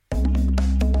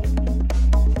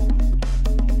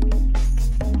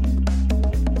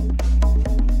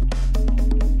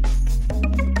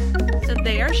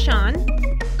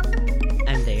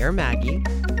are Maggie.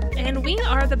 And we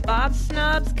are the Bob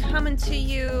Snobs, coming to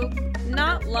you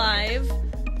not live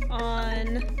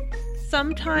on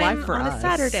sometime on a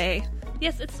Saturday.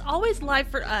 Yes, it's always live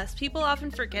for us. People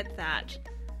often forget that.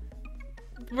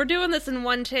 We're doing this in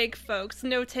one take, folks.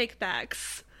 No take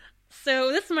backs.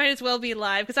 So this might as well be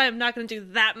live, because I am not going to do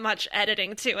that much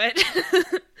editing to it.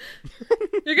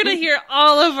 You're going to hear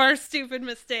all of our stupid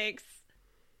mistakes.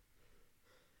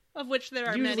 Of which there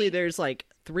are many. Usually there's like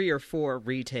 3 or 4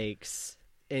 retakes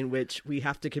in which we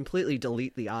have to completely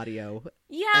delete the audio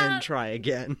and try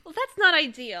again. Well, that's not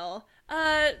ideal.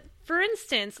 For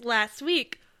instance, last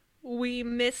week, we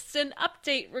missed an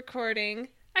update recording.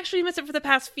 Actually, we missed it for the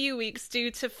past few weeks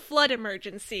due to flood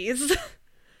emergencies.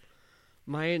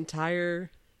 My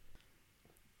entire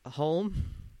home.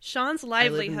 Sean's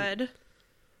livelihood.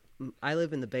 I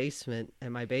live in the basement,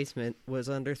 and my basement was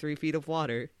under 3 feet of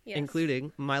water,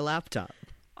 including my laptop.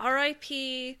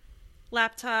 R.I.P.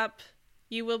 laptop.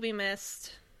 You will be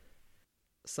missed.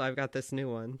 So I've got this new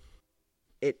one.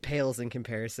 It pales in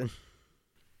comparison.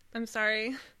 I'm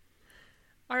sorry.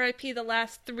 R.I.P. the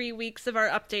last 3 weeks of our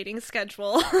updating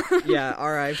schedule. Yeah,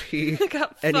 R.I.P.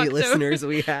 any listeners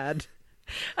we had.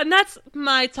 And that's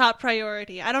my top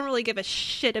priority. I don't really give a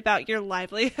shit about your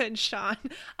livelihood, Sean.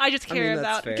 I just care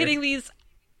about getting these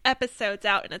episodes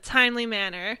out in a timely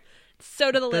manner.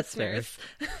 So do the listeners.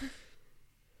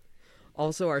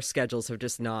 Also, our schedules have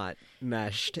just not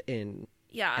meshed in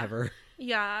ever.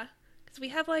 Yeah. Because we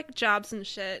have, like, jobs and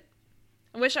shit.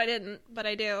 I wish I didn't, but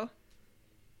I do.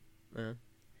 Wish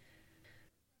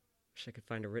I could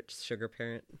find a rich sugar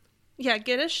parent. Yeah,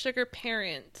 get a sugar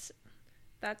parent.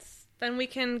 Then we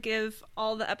can give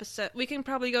all the episodes. We can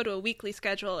probably go to a weekly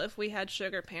schedule if we had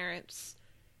sugar parents.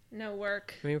 No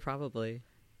work. I mean, probably.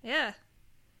 Yeah.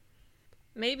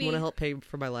 Maybe. I want to help pay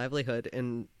for my livelihood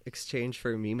in exchange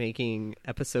for me making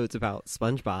episodes about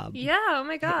SpongeBob. Yeah, oh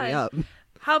my god. Hit me up.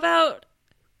 How about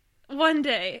one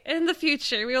day in the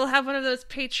future we will have one of those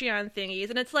Patreon thingies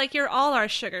and it's like you're all our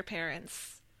sugar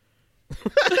parents.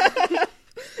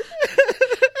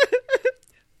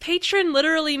 Patron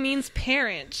literally means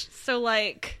parent. So,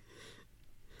 like,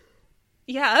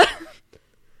 yeah.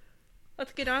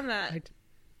 Let's get on that.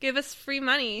 Give us free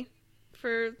money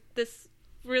for this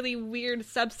really weird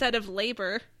subset of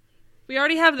labor. We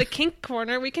already have the kink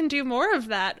corner. We can do more of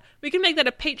that. We can make that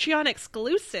a Patreon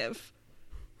exclusive.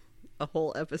 A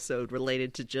whole episode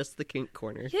related to just the kink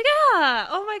corner. Yeah.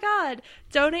 Oh, my God.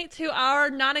 Donate to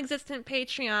our non-existent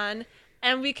Patreon,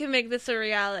 and we can make this a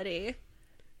reality.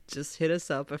 Just hit us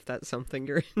up if that's something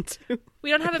you're into. We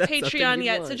don't have a Patreon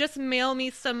yet, so just mail me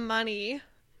some money.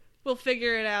 We'll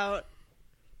figure it out.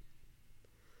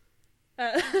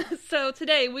 So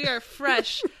today we are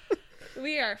fresh.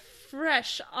 We are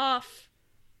fresh off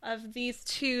of these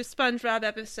 2 SpongeBob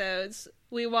episodes.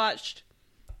 We watched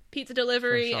Pizza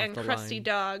Delivery and Krusty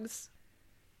Dogs.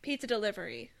 Pizza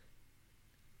Delivery.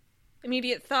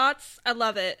 Immediate thoughts? I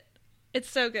love it. It's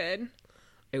so good.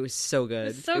 It was so good.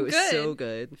 It was so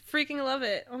good. Freaking love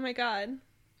it. Oh my god.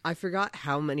 I forgot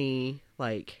how many,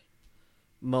 like,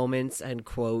 moments and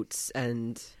quotes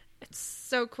and... It's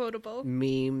so quotable.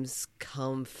 Memes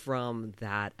come from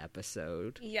that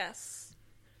episode. Yes.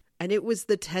 And it was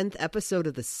the 10th episode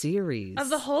of the series. Of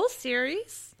the whole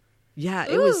series? Yeah,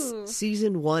 it was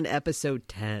season 1, episode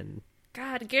 10.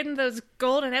 God, getting those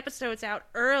golden episodes out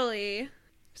early.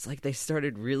 It's like they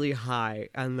started really high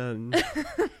and then...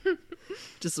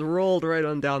 just rolled right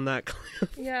on down that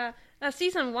cliff. Yeah.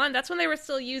 Season 1, that's when they were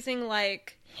still using,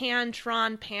 like,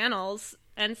 hand-drawn panels.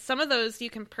 And some of those you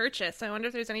can purchase. I wonder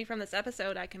if there's any from this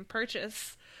episode I can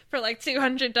purchase for, like,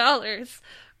 $200.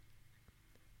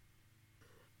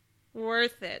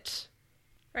 Worth it.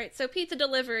 Right, so Pizza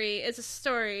Delivery is a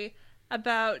story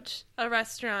about a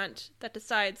restaurant that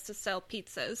decides to sell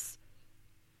pizzas.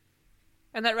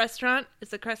 And that restaurant is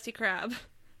the Krusty Krab.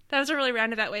 That was a really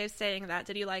roundabout way of saying that.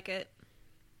 Did you like it?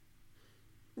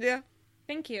 Yeah.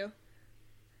 Thank you.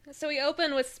 So we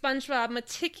open with SpongeBob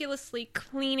meticulously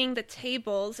cleaning the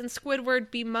tables, and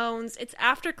Squidward bemoans, "It's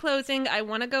after closing, I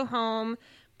want to go home,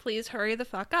 please hurry the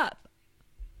fuck up."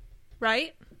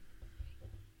 Right?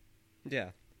 Yeah.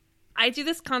 I do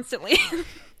this constantly.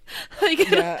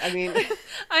 Yeah, I mean...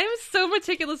 I'm so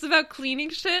meticulous about cleaning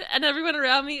shit, and everyone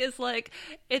around me is like,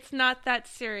 it's not that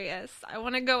serious. I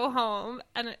want to go home.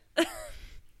 And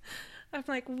I'm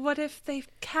like, what if they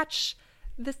catch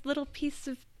this little piece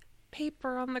of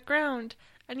paper on the ground?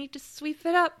 I need to sweep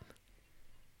it up.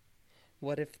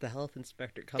 What if the health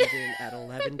inspector comes in at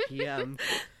 11 p.m.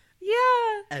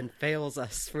 Yeah. and fails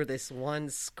us for this one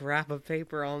scrap of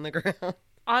paper on the ground?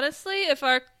 Honestly, if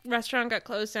our restaurant got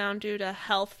closed down due to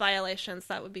health violations,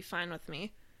 that would be fine with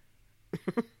me.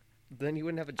 Then you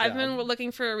wouldn't have a job. I've been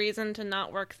looking for a reason to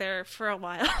not work there for a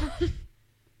while.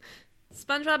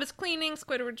 SpongeBob is cleaning.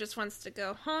 Squidward just wants to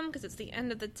go home because it's the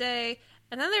end of the day.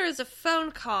 And then there is a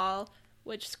phone call,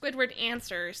 which Squidward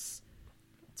answers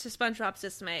to SpongeBob's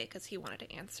dismay because he wanted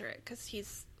to answer it because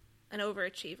he's an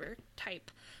overachiever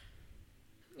type.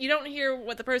 You don't hear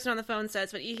what the person on the phone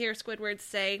says, but you hear Squidward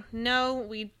say, "No,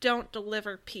 we don't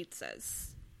deliver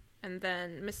pizzas." And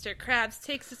then Mr. Krabs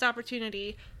takes this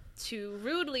opportunity to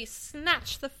rudely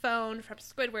snatch the phone from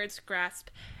Squidward's grasp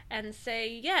and say,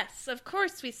 "Yes, of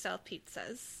course we sell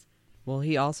pizzas." Well,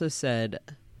 he also said,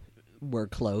 "We're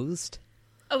closed."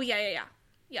 Oh, yeah.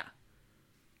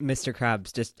 Mr.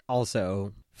 Krabs just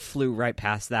also flew right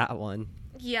past that one.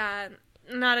 Yeah,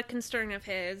 not a concern of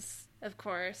his, of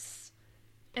course.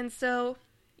 And so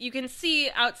you can see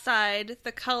outside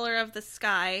the color of the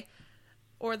sky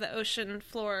or the ocean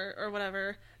floor or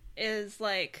whatever is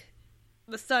like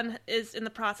the sun is in the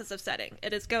process of setting.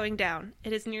 It is going down.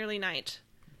 It is nearly night.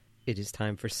 It is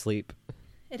time for sleep.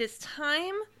 It is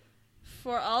time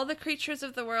for all the creatures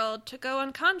of the world to go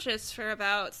unconscious for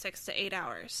about 6 to 8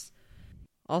 hours.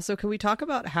 Also, can we talk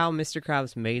about how Mr.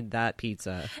 Krabs made that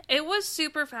pizza? It was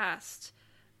super fast.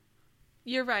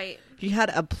 You're right. He had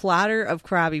a platter of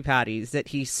Krabby Patties that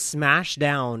he smashed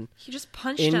down. He just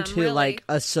punched into them, really. Like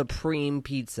a supreme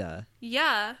pizza.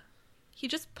 Yeah. He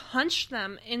just punched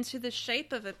them into the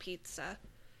shape of a pizza.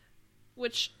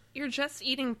 Which, you're just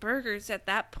eating burgers at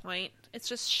that point. It's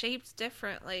just shaped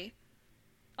differently.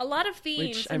 A lot of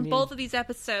themes both of these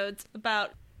episodes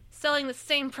about selling the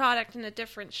same product in a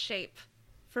different shape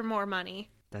for more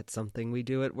money. That's something we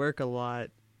do at work a lot.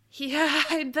 Yeah,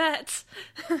 I bet.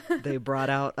 They brought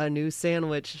out a new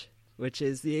sandwich, which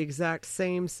is the exact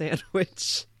same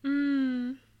sandwich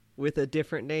with a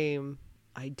different name.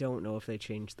 I don't know if they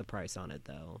changed the price on it,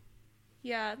 though.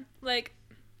 Yeah, like,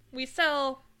 we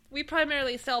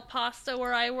primarily sell pasta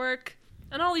where I work,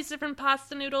 and all these different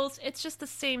pasta noodles, it's just the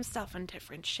same stuff in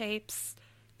different shapes.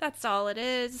 That's all it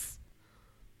is.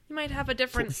 You might have a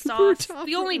different sauce.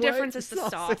 The only difference is the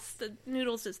sauce. The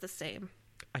noodles is the same.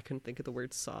 I couldn't think of the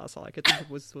word sauce. All I could think of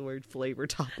was the word flavor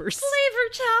toppers.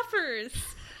 Flavor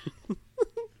toppers!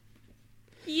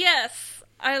 Yes,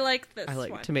 I like this one. I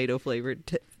like tomato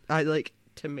flavored... I like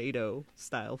tomato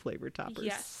style flavored toppers.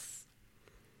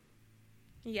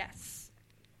 Yes.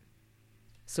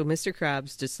 So Mr.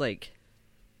 Krabs just like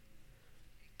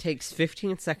takes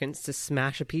 15 seconds to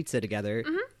smash a pizza together.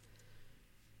 Mm-hmm.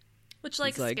 Which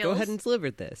He's like, go ahead and deliver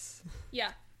this.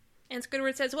 Yeah. And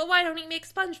Squidward says, "Well, why don't we make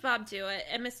SpongeBob do it?"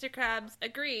 And Mr. Krabs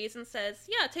agrees and says,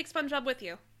 "Yeah, take SpongeBob with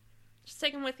you. Just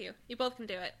take him with you. You both can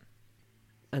do it."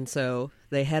 And so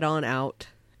they head on out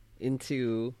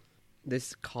into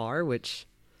this car, which...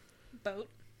 Boat.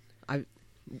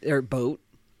 Boat.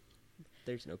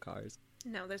 There's no cars.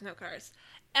 No, there's no cars.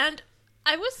 And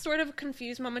I was sort of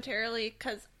confused momentarily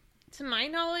because, to my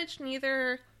knowledge,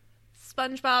 neither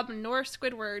SpongeBob nor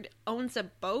Squidward owns a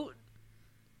boat.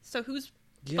 So whose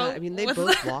boat they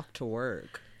both walk to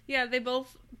work. Yeah, they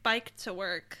both bike to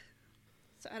work.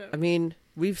 So I don't know. I mean,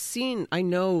 I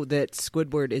know that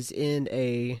Squidward is in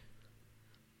a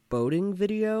boating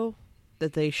video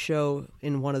that they show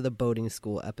in one of the boating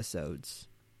school episodes.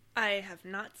 I have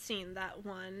not seen that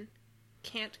one.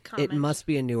 Can't comment. It must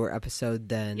be a newer episode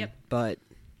then. Yep. But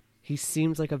he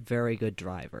seems like a very good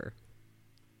driver.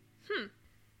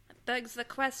 That begs the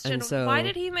question, why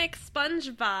did he make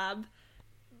SpongeBob,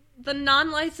 the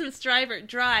non-licensed driver,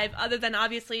 drive, other than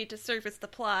obviously to surface the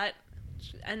plot,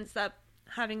 which ends up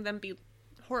having them be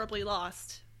horribly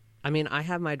lost? I mean, I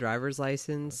have my driver's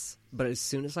license, but as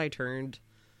soon as I turned,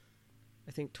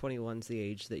 I think 21's the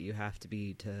age that you have to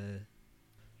be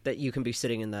that you can be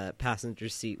sitting in the passenger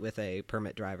seat with a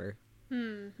permit driver.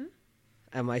 Mm-hmm.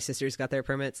 And my sisters got their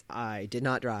permits. I did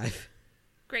not drive.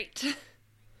 Great.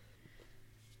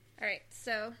 All right,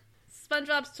 so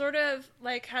SpongeBob sort of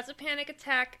like has a panic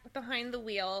attack behind the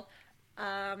wheel.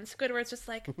 Squidward's just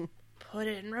like, put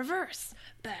it in reverse,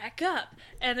 back up.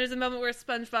 And there's a moment where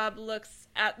SpongeBob looks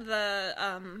at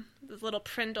the this little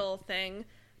Prindle thing,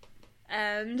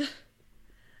 and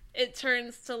it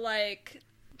turns to like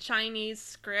Chinese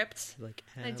script. Like,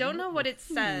 I don't know what it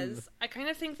says. I kind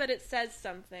of think that it says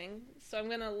something, so I'm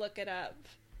gonna look it up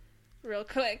real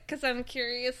quick because I'm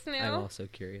curious now. I'm also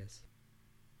curious.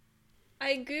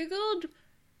 I googled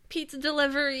pizza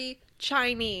delivery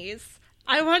Chinese.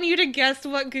 I want you to guess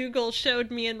what Google showed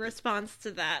me in response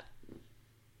to that.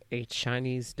 A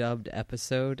Chinese dubbed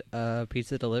episode of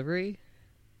Pizza Delivery?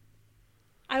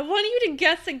 I want you to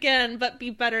guess again, but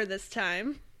be better this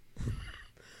time.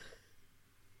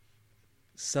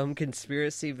 Some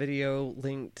conspiracy video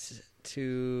linked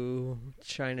to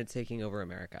China taking over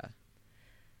America.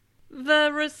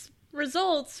 The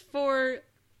results for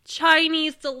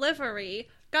Chinese delivery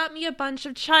got me a bunch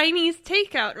of Chinese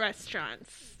takeout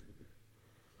restaurants.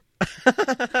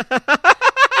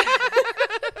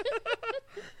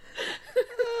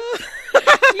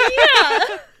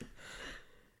 Yeah.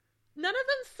 None of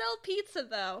them sell pizza,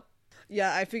 though.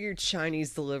 Yeah, I figured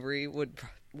Chinese delivery would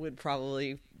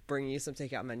probably bring you some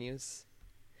takeout menus.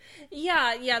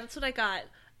 Yeah, that's what I got.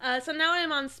 So now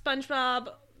I'm on SpongeBob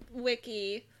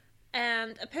Wiki,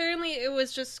 and apparently it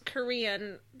was just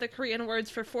Korean, the Korean words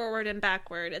for forward and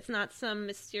backward. It's not some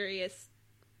mysterious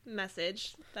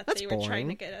message that That's they were boring. trying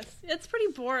to get us. It's pretty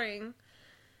boring.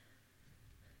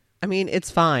 I mean,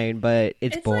 it's fine, but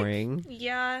it's boring. Like,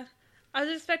 yeah. I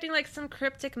was expecting like some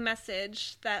cryptic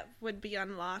message that would be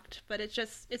unlocked, but it's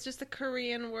just the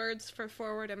Korean words for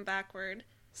forward and backward.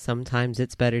 Sometimes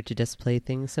it's better to just play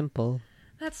things simple.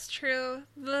 That's true.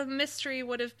 The mystery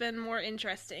would have been more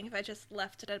interesting if I just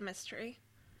left it a mystery.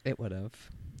 It would have.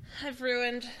 I've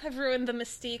ruined the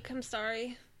mystique. I'm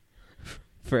sorry.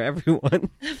 For everyone.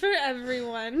 For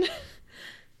everyone.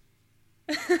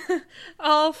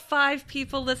 All 5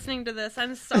 people listening to this,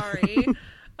 I'm sorry.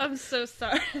 I'm so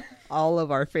sorry. All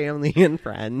of our family and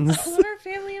friends. All of our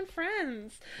family and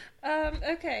friends.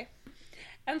 Okay.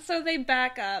 And so they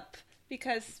back up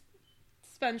because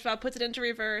SpongeBob puts it into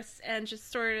reverse and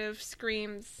just sort of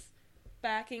screams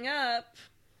backing up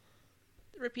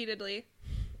repeatedly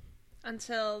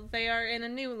until they are in a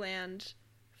new land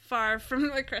far from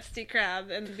the Krusty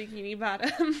Krab and the Bikini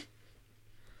Bottom.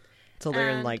 Till they're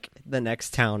in, like, the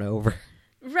next town over.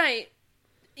 Right.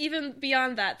 Even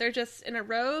beyond that, they're just in a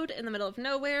road in the middle of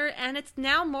nowhere, and it's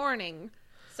now morning.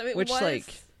 So it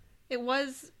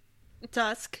was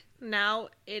dusk. Now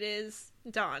it is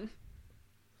dawn.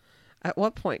 At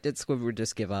what point did Squidward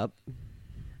just give up?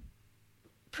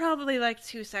 Probably like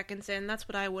 2 seconds in. That's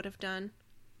what I would have done.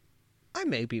 I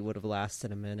maybe would have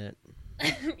lasted a minute.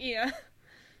 Yeah.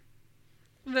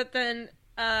 But then,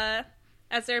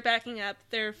 as they're backing up,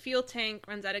 their fuel tank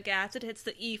runs out of gas. It hits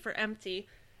the E for empty.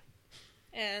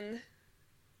 And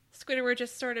Squidward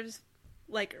just sort of,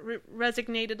 like,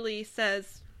 resignatedly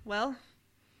says, well,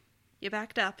 you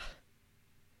backed up.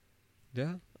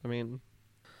 Yeah, I mean...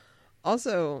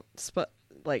 Also,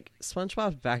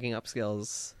 SpongeBob's backing up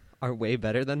skills are way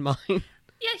better than mine.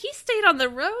 Yeah, he stayed on the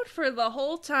road for the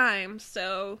whole time,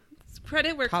 so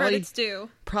credit where credit's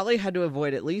due. Probably had to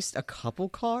avoid at least a couple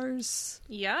cars.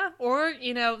 Yeah, or,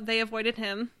 they avoided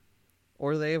him.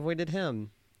 Or they avoided him.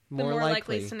 The more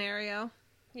likely scenario.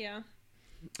 Yeah.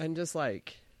 And just,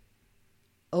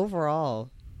 overall,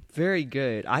 very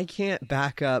good. I can't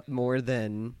back up more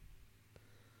than...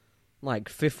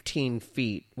 15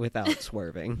 feet without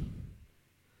swerving.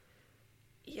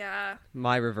 Yeah.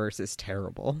 My reverse is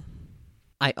terrible.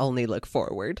 I only look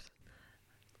forward.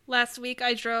 Last week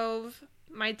I drove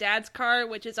my dad's car,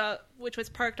 which was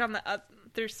parked on the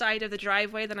other side of the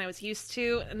driveway than I was used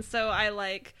to, and so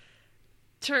I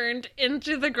turned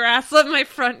into the grass of my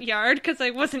front yard because I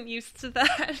wasn't used to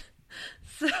that.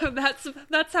 So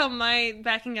that's how my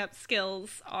backing up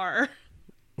skills are.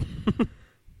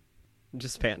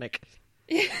 Just panic.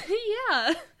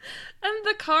 Yeah. And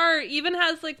the car even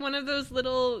has one of those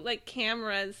little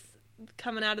cameras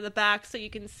coming out of the back so you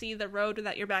can see the road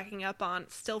that you're backing up on.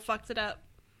 Still fucked it up.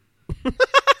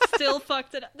 Still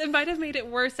fucked it up. It might have made it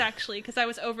worse actually because I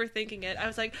was overthinking it. I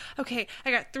was like, okay,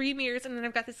 I got 3 mirrors and then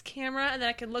I've got this camera and then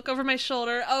I can look over my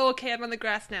shoulder. Oh, okay, I'm on the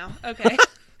grass now. Okay.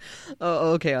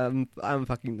 Oh, okay, I'm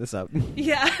fucking this up.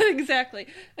 Yeah, exactly.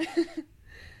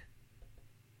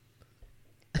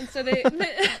 And so they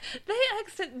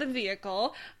exit the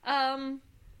vehicle, and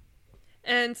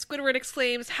Squidward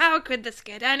exclaims, "How could this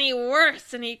get any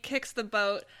worse?" And he kicks the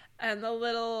boat, and the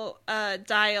little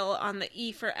dial on the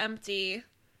E for empty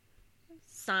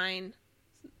sign,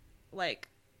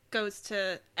 goes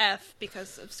to F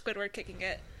because of Squidward kicking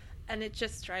it, and it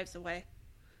just drives away.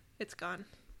 It's gone.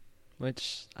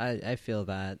 Which, I feel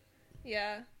that.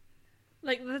 Yeah.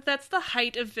 That's the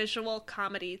height of visual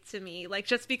comedy to me.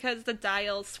 Just because the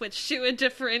dial switched to a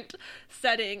different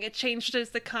setting, it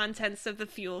changes the contents of the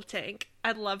fuel tank.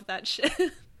 I love that shit.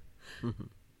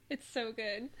 It's so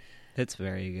good. It's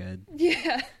very good.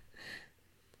 Yeah.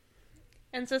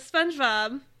 And so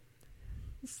SpongeBob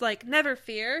is never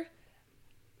fear.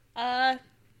 I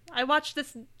watched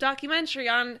this documentary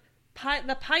on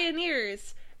the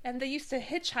pioneers, and they used to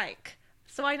hitchhike.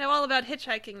 So I know all about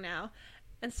hitchhiking now.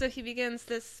 And so he begins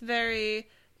this very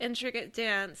intricate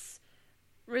dance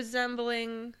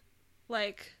resembling,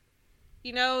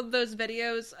 those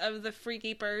videos of the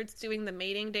freaky birds doing the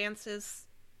mating dances?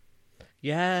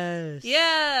 Yes.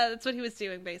 Yeah, that's what he was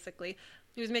doing, basically.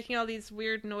 He was making all these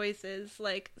weird noises,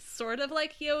 like, sort of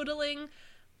like yodeling,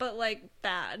 but, like,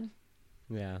 bad.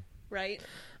 Yeah. Right?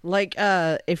 Like,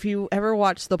 if you ever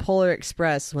watch The Polar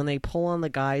Express, when they pull on the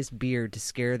guy's beard to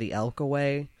scare the elk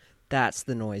away, that's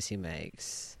the noise he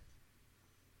makes.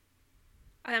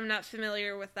 I am not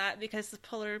familiar with that because the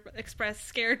Polar Express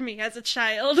scared me as a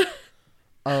child.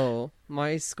 Oh,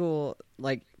 my school,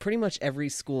 like, pretty much every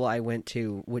school I went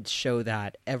to would show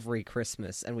that every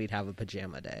Christmas, and we'd have a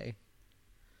pajama day.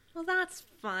 Well, that's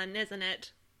fun, isn't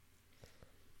it?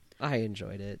 I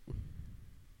enjoyed it.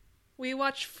 We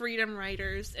watch Freedom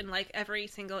Riders in, like, every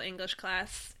single English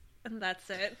class, and that's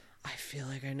it. I feel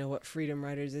like I know what Freedom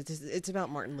Riders is. It's about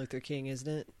Martin Luther King, isn't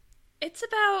it? It's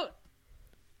about...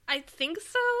 I think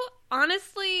so.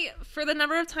 Honestly, for the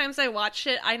number of times I watched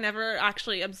it, I never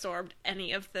actually absorbed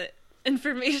any of the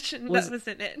information that was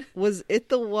in it. Was it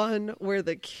the one where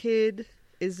the kid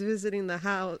is visiting the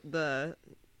house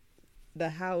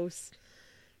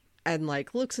and,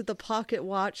 like, looks at the pocket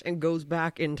watch and goes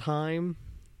back in time?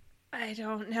 I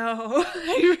don't know.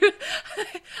 I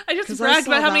just bragged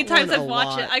about how many times I've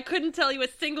watched it. I couldn't tell you a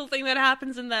single thing that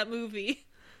happens in that movie.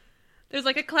 There's,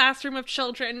 like, a classroom of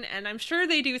children, and I'm sure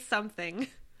they do something.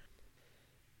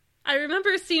 I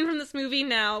remember a scene from this movie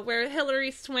now where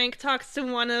Hilary Swank talks to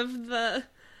one of the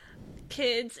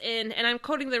kids in, and I'm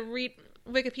quoting the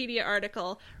Wikipedia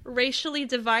article, racially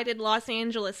divided Los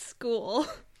Angeles school.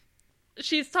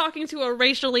 She's talking to a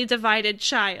racially divided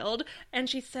child, and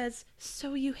she says,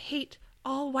 "So you hate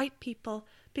all white people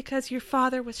because your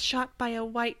father was shot by a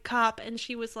white cop?" And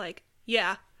she was like,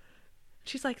 "Yeah."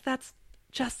 She's like, "That's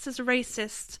just as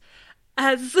racist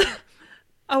as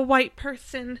a white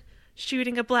person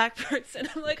shooting a black person."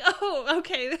 I'm like, oh,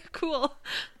 okay, cool.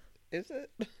 Is it?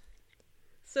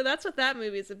 So that's what that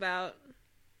movie's about.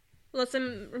 Unless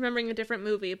I'm remembering a different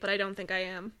movie, but I don't think I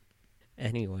am.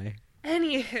 Anyway.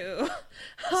 Anywho.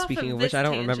 Speaking of which, I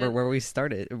don't remember where we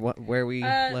started, where we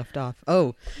left off.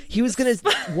 Oh, he was going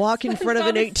to walk in front of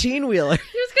an 18-wheeler.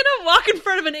 He was going to walk in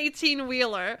front of an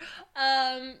 18-wheeler.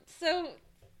 So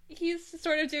he's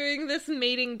sort of doing this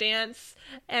mating dance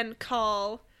and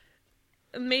Polar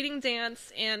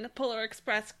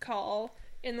Express call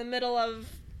in the middle of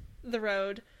the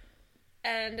road,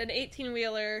 and an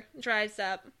 18-wheeler drives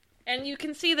up, and you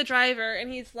can see the driver,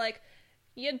 and he's like,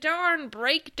 "You darn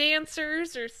break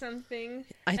dancers," or something.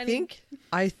 I think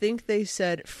they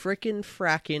said frickin'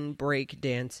 frackin' break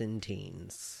dancing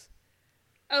teens.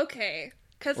 Okay,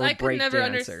 because I could never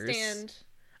understand.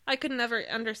 I could never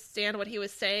understand what he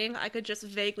was saying. I could just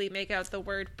vaguely make out the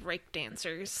word break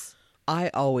dancers. I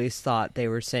always thought they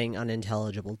were saying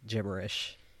unintelligible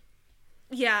gibberish.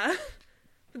 Yeah.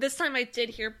 This time I did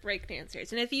hear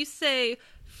breakdancers. And if you say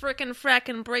frickin'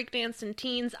 frackin' breakdancing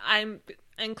teens, I'm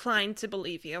inclined to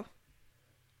believe you.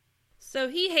 So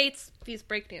he hates these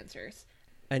breakdancers.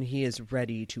 And he is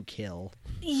ready to kill.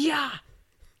 Yeah.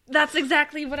 That's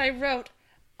exactly what I wrote.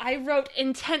 I wrote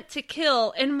intent to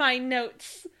kill in my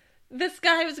notes. This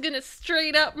guy was gonna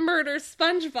straight up murder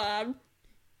SpongeBob.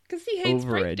 Because he hates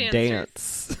over a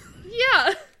dance.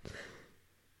 Yeah.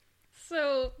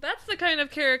 So that's the kind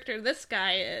of character this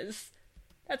guy is.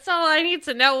 That's all I need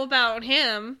to know about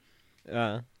him.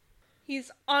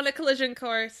 He's on a collision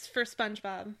course for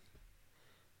SpongeBob.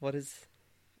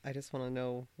 I just want to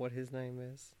know what his name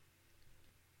is.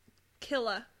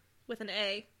 Killa, with an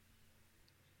A.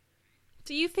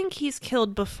 Do you think he's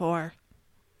killed before?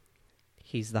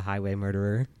 He's the highway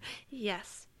murderer.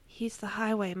 Yes, he's the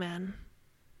highwayman.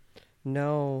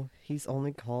 No, he's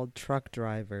only called truck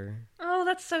driver. Oh,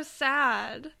 that's so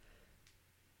sad.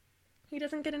 He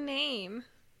doesn't get a name.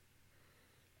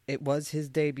 It was his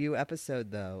debut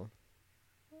episode, though.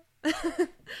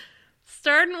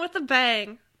 Starting with a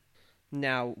bang.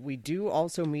 Now, we do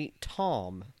also meet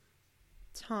Tom.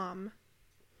 Tom.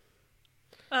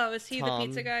 Oh, is he the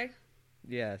pizza guy?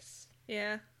 Yes.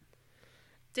 Yeah.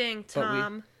 Dang,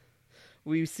 Tom.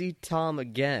 We see Tom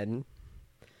again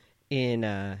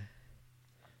in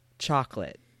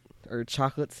Chocolate. Or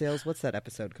Chocolate Sales. What's that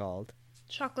episode called?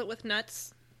 Chocolate with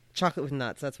Nuts. Chocolate with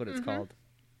Nuts, that's what it's called.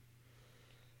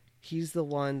 He's the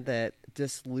one that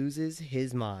just loses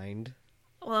his mind.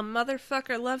 Well, a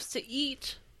motherfucker loves to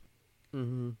eat.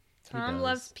 Mm-hmm. Tom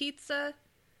loves pizza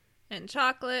and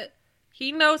chocolate.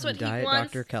 He knows what he wants.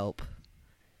 Diet Dr. Kelp.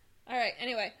 Alright,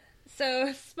 anyway.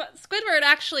 So, Squidward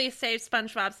actually saves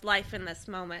SpongeBob's life in this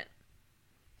moment.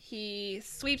 He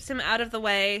sweeps him out of the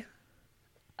way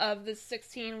of the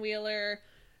 16-wheeler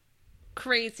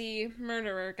crazy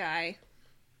murderer guy.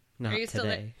 Not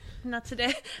today. Not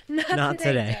today. Not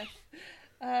today.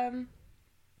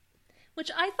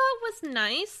 which I thought was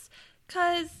nice,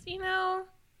 because, you know...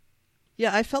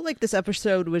 Yeah, I felt like this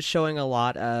episode was showing a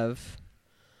lot of...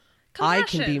 compassion. I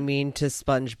can be mean to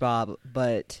SpongeBob,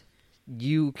 but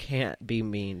you can't be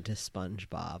mean to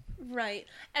SpongeBob. Right.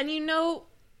 And you know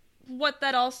what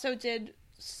that also did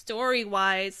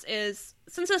story-wise is,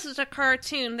 since this is a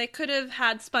cartoon, they could have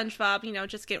had SpongeBob, you know,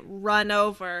 just get run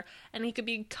over, and he could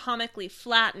be comically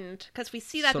flattened, because we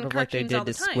see that in cartoons all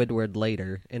the time. Sort of like they did to Squidward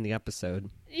later in the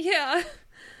episode. Yeah.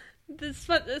 The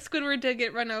Squidward did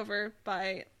get run over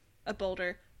by a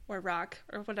boulder, or rock,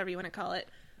 or whatever you want to call it.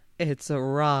 It's a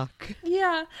rock.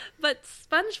 Yeah, but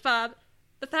SpongeBob,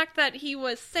 the fact that he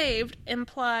was saved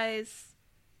implies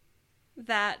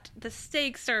that the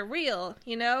stakes are real,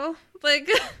 you know? Like,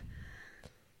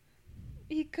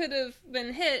 he could have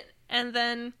been hit, and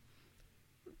then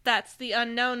that's the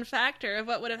unknown factor of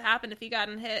what would have happened if he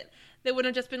gotten hit. They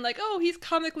wouldn't have just been like, oh, he's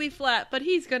comically flat, but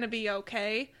he's gonna be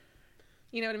okay.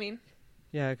 You know what I mean?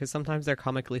 Yeah, because sometimes they're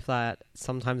comically flat,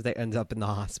 sometimes they end up in the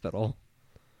hospital.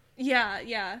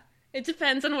 Yeah. It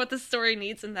depends on what the story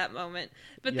needs in that moment.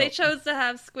 But Yep. they chose to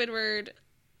have Squidward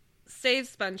save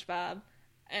SpongeBob,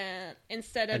 and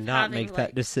instead of and not having, make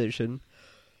that decision.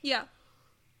 Yeah.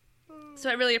 So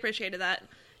I really appreciated that.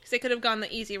 Because they could have gone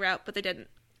the easy route, but they didn't.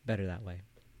 Better that way.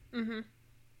 Mm-hmm.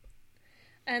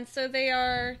 And so they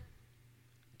are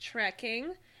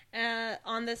trekking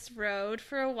on this road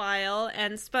for a while,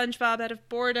 and SpongeBob, out of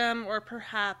boredom or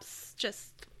perhaps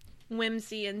just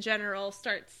whimsy in general,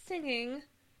 starts singing.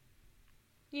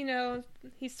 You know,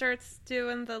 he starts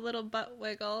doing the little butt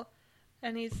wiggle,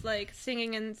 and he's like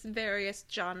singing in various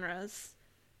genres.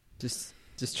 Just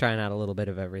trying out a little bit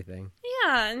of everything.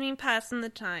 Yeah, I mean, passing the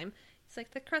time. It's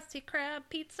like, the Krusty Krab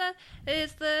pizza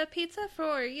is the pizza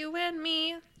for you and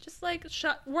me. Just like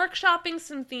workshopping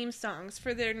some theme songs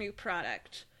for their new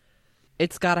product.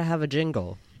 It's got to have a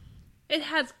jingle. It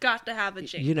has got to have a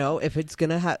jingle. You know, if it's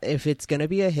gonna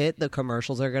be a hit, the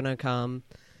commercials are gonna come.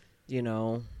 You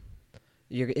know,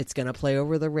 it's gonna play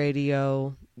over the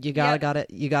radio. You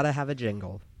gotta have a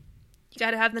jingle. You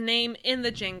gotta have the name in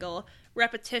the jingle.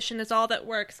 Repetition is all that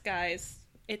works, guys.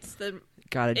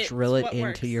 Gotta drill it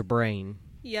into your brain.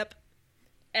 Yep.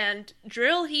 And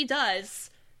drill he does,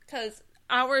 because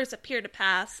hours appear to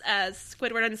pass as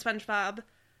Squidward and SpongeBob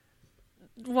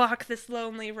walk this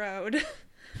lonely road.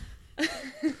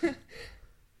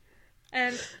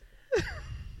 And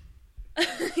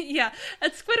yeah,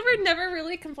 and Squidward never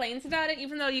really complains about it,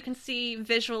 even though you can see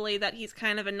visually that he's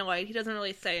kind of annoyed. He doesn't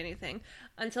really say anything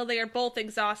until they are both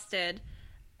exhausted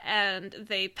and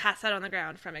they pass out on the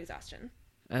ground from exhaustion.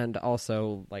 And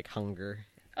also, like, hunger.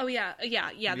 Oh, yeah,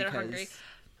 they're hungry.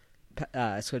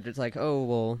 Squidward's like, oh,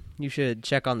 well, you should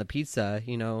check on the pizza,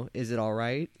 you know, is it all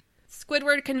right?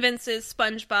 Squidward convinces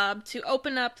SpongeBob to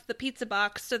open up the pizza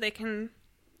box so they can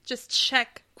just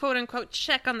check, quote-unquote,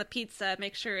 check on the pizza,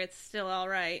 make sure it's still all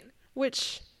right.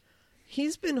 Which,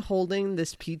 he's been holding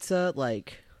this pizza,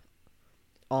 like,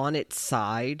 on its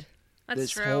side. That's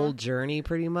this true. whole journey,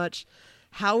 pretty much.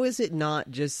 How is it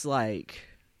not just, like,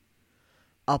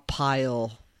 a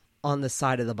pile on the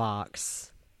side of the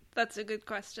box? That's a good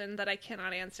question that I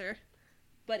cannot answer.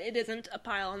 But it isn't a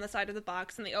pile on the side of the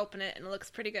box, and they open it, and it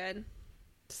looks pretty good.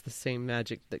 It's the same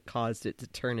magic that caused it to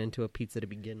turn into a pizza to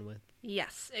begin with.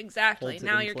 Yes, exactly.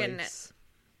 Now you're getting it.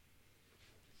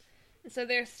 So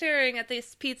they're staring at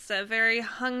this pizza very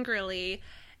hungrily,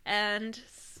 and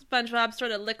SpongeBob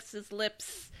sort of licks his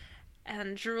lips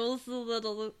and drools a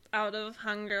little out of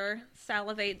hunger,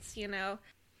 salivates, you know.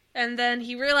 And then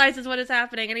he realizes what is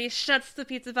happening, and he shuts the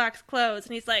pizza box closed,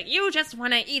 and he's like, you just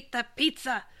want to eat the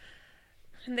pizza!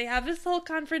 And they have this whole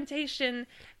confrontation.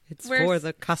 It's for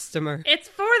the customer. It's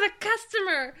for the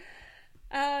customer!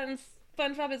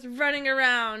 SpongeBob is running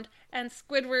around, and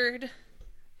Squidward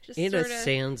just in a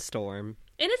sandstorm.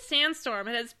 In a sandstorm.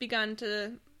 It has begun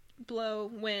to blow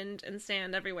wind and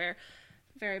sand everywhere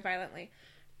very violently.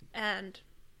 And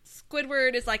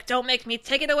Squidward is like, don't make me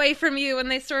take it away from you,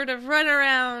 and they sort of run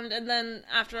around, and then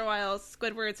after a while,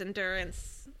 Squidward's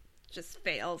endurance just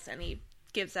fails, and he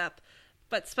gives up.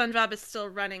 But SpongeBob is still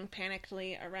running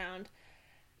panically around.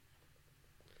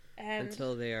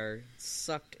 Until they are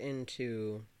sucked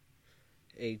into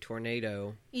a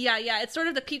tornado. Yeah, it's sort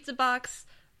of the pizza box,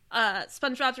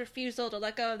 SpongeBob's refusal to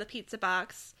let go of the pizza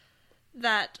box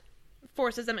that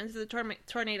forces them into the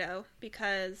tornado,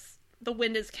 because the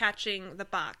wind is catching the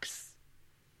box.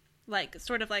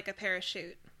 Sort of like a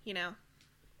parachute, you know?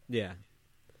 Yeah.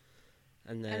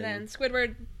 And then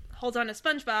Squidward holds on to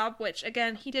SpongeBob, which,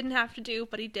 again, he didn't have to do,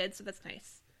 but he did, so that's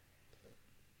nice.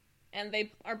 And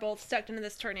they are both stuck into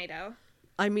this tornado.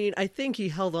 I mean, I think he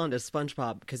held on to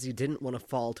SpongeBob because he didn't want to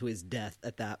fall to his death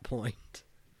at that point.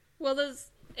 Well,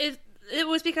 it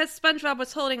was because SpongeBob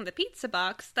was holding the pizza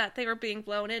box that they were being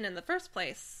blown in the first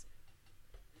place.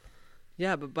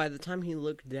 Yeah, but by the time he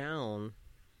looked down,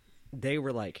 they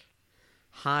were, like,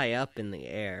 high up in the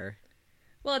air.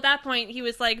 Well, at that point, he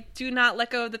was like, do not let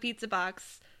go of the pizza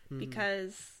box,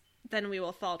 because then we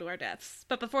will fall to our deaths.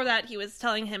 But before that, he was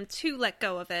telling him to let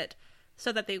go of it,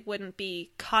 so that they wouldn't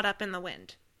be caught up in the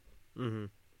wind. Mm-hmm.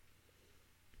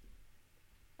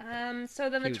 So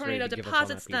then the tornado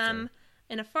deposits them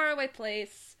in a faraway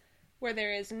place where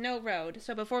there is no road.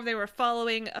 So before they were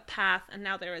following a path, and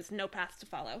now there is no path to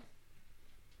follow.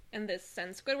 And this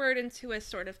sends Squidward into a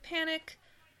sort of panic.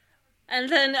 And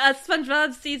then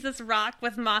SpongeBob sees this rock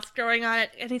with moss growing on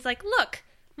it, and he's like, look,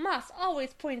 moss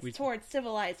always points towards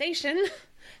civilization.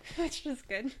 Which is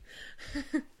good.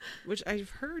 Which I've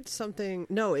heard something...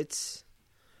 No, it's...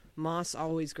 moss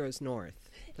always grows north.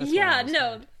 Yeah,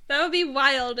 no, that would be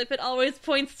wild if it always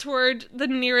points toward the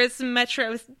nearest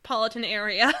metropolitan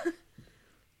area.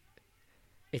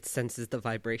 It senses the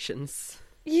vibrations.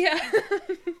 Yeah.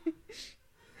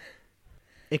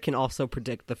 It can also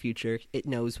predict the future. It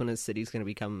knows when a city's going to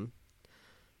become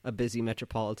a busy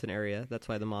metropolitan area. That's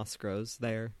why the moss grows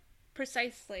there.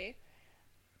 Precisely.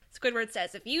 Squidward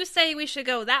says, if you say we should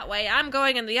go that way, I'm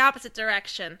going in the opposite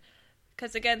direction.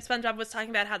 Because, again, SpongeBob was talking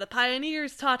about how the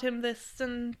pioneers taught him this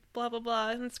and blah, blah,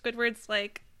 blah. And Squidward's,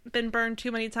 like, been burned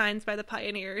too many times by the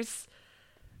pioneers.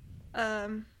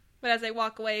 But as they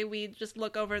walk away, we just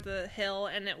look over the hill,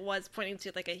 and it was pointing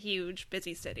to, like, a huge,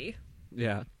 busy city.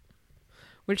 Yeah.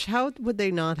 Which, how would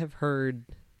they not have heard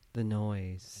the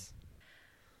noise?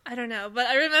 I don't know, but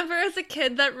I remember as a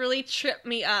kid that really tripped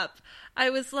me up. I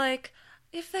was like,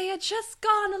 if they had just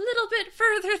gone a little bit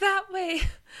further that way,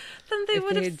 then they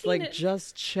would have seen it. If they had,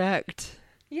 just checked.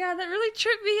 Yeah, that really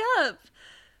tripped me up.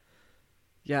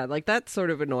 Yeah, like, that sort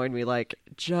of annoyed me. Like,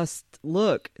 just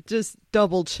look. Just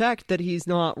double-check that he's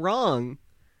not wrong.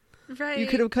 Right. You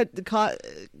could have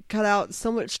cut out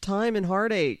so much time and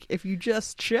heartache if you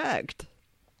just checked.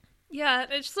 Yeah,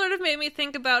 it sort of made me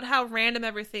think about how random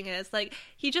everything is. Like,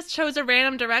 he just chose a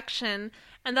random direction,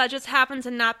 and that just happened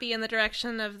to not be in the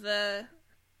direction of the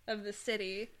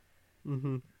city.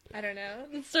 Mm-hmm. I don't know.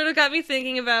 It sort of got me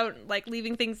thinking about, like,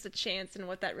 leaving things to chance and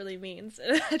what that really means.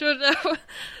 I don't know.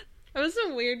 I was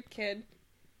a weird kid.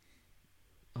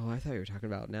 Oh, I thought you were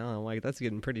talking about now. I'm like, that's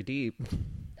getting pretty deep.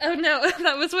 Oh, no.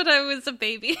 That was when I was a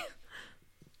baby.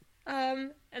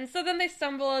 And so then they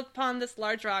stumble upon this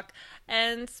large rock,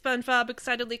 and SpongeBob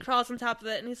excitedly crawls on top of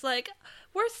it, and he's like,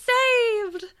 we're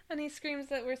saved! And he screams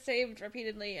that we're saved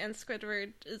repeatedly, and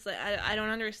Squidward is like, I don't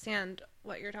understand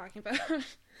what you're talking about.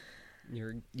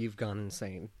 You've gone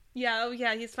insane. Yeah, oh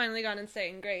yeah, he's finally gone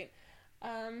insane, great.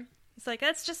 He's like,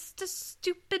 that's just a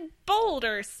stupid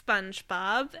boulder,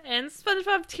 SpongeBob. And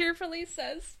SpongeBob tearfully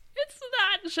says, it's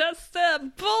not just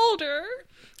a boulder,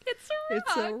 it's a rock.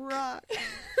 It's a rock.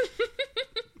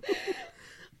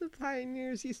 The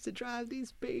pioneers used to drive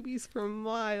these babies for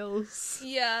miles.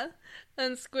 Yeah,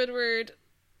 and Squidward,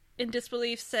 in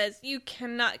disbelief, says, you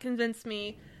cannot convince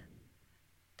me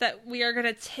that we are going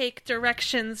to take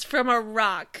directions from a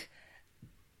rock.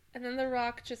 And then the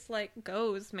rock just, like,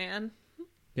 goes, man.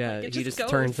 Yeah, like, he just goes.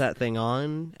 turns that thing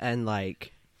on and,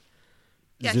 like,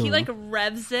 yeah, zoom. He, like,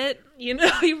 revs it. You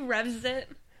know, he revs it.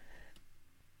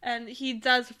 And he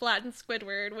does flatten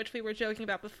Squidward, which we were joking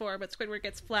about before, but Squidward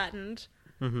gets flattened.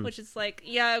 Mm-hmm. Which is like,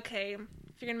 yeah, okay.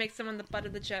 If you're going to make someone the butt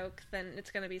of the joke, then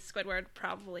it's going to be Squidward,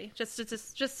 probably. Just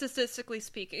statistically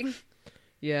speaking.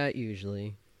 Yeah,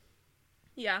 usually.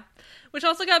 Yeah. Which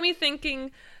also got me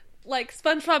thinking, like,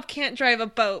 SpongeBob can't drive a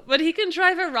boat, but he can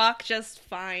drive a rock just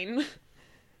fine.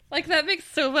 Like, that makes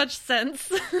so much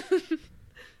sense.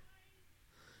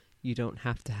 You don't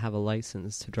have to have a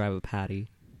license to drive a patty.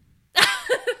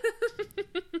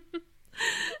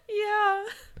 Yeah.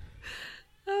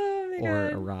 Oh my or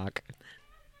God. A rock.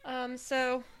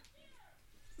 So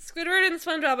Squidward and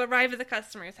SpongeBob arrive at the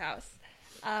customer's house,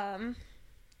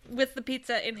 with the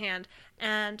pizza in hand,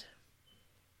 and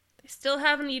they still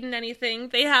haven't eaten anything.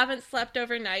 They haven't slept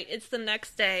overnight. It's the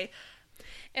next day,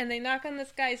 and they knock on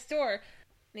this guy's door, and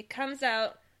he comes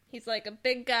out. He's like a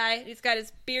big guy. He's got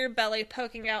his beer belly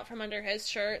poking out from under his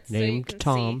shirt. Named so you can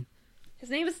Tom. See. His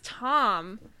name is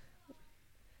Tom.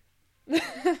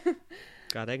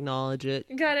 Gotta acknowledge it.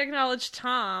 Gotta acknowledge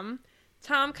Tom.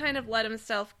 Tom kind of let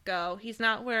himself go. He's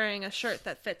not wearing a shirt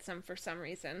that fits him for some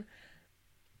reason.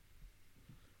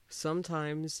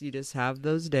 Sometimes you just have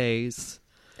those days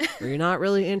where you're not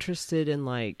really interested in,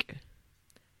 like...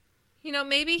 You know,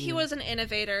 maybe he was an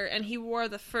innovator and he wore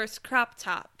the first crop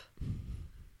top.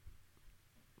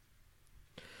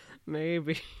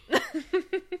 Maybe.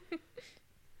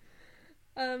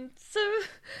 So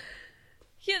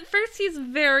at first he's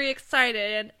very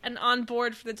excited and on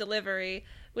board for the delivery,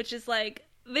 which is like,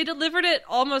 they delivered it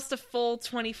almost a full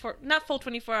 24, not full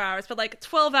 24 hours, but like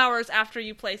 12 hours after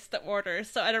you placed the order,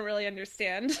 so I don't really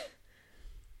understand.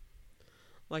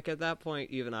 Like, at that point,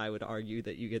 even I would argue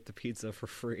that you get the pizza for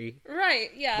free.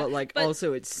 Right, yeah. But, like,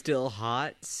 also it's still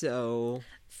hot, so...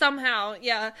 Somehow,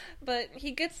 yeah. But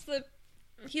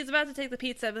he's about to take the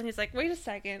pizza, but then he's like, wait a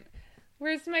second.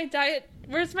 Where's my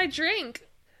drink?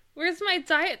 Where's my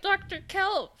Diet Dr.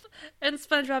 Kelp? And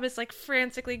SpongeBob is, like,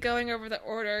 frantically going over the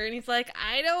order, and he's like,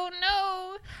 I don't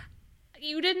know.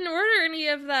 You didn't order any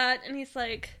of that. And he's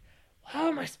like, how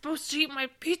am I supposed to eat my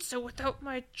pizza without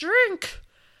my drink?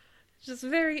 Just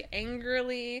very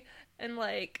angrily, and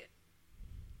like,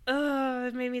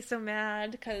 it made me so mad,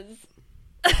 because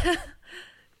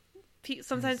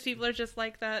sometimes people are just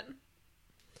like that.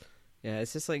 Yeah,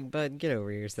 it's just like, bud, get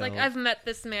over yourself. Like, I've met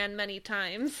this man many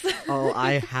times. Oh,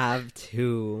 I have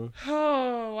too.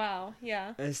 Oh, wow,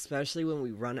 yeah. Especially when we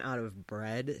run out of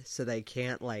bread, so they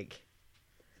can't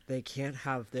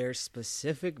have their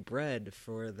specific bread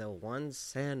for the one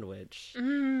sandwich.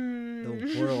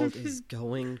 The world is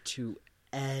going to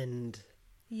end.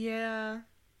 Yeah.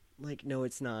 Like, no,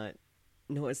 it's not.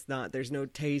 No, it's not. There's no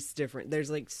taste difference.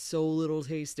 There's, like, so little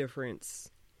taste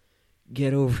difference.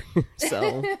 Get over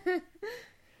yourself.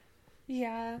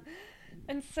 Yeah.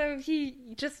 And so he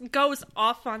just goes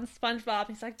off on SpongeBob.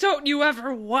 He's like, don't you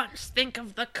ever once think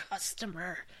of the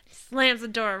customer. He slams the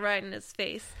door right in his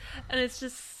face. And it's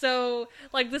just so,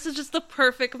 like, this is just the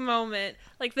perfect moment.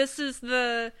 Like, this is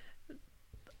the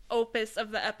opus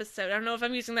of the episode. I don't know if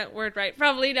I'm using that word right.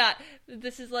 Probably not.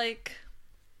 This is like...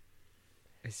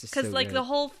 It's just because, so like, good. the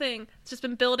whole thing has just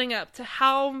been building up to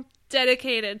how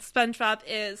dedicated SpongeBob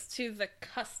is to the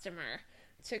customer,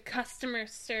 to customer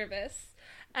service.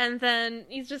 And then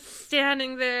he's just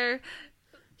standing there.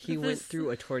 He went through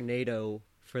a tornado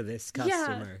for this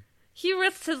customer. Yeah, he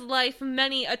risked his life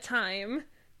many a time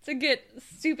to get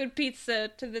stupid pizza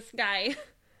to this guy.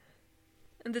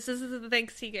 And this is the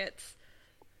thanks he gets.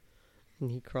 And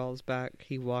he crawls back.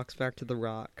 He walks back to the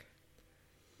rock.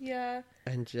 Yeah.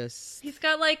 And just... He's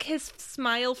got, like, his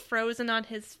smile frozen on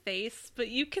his face, but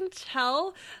you can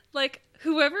tell, like,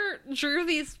 whoever drew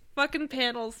these fucking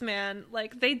panels, man,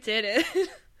 like, they did it.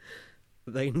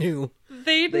 They knew.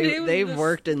 They knew. They've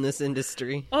worked in this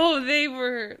industry. Oh, they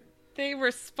were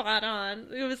spot on.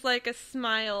 It was like a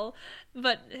smile,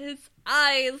 but his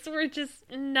eyes were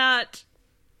just not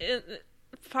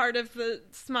part of the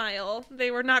smile. They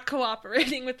were not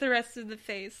cooperating with the rest of the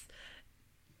face.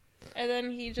 And then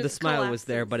he just The smile collapses. was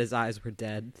there, but his eyes were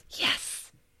dead.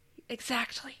 Yes!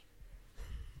 Exactly.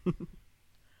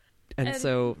 And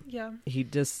so yeah. he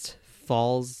just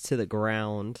falls to the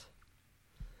ground.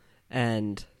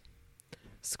 And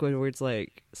Squidward's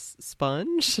like,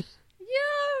 Sponge?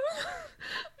 Yeah!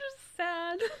 Just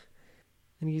sad.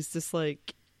 And he's just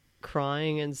like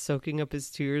crying and soaking up his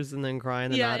tears and then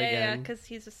crying them out again. Yeah, because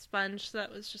he's a sponge. So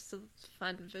that was just a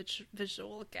fun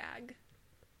visual gag.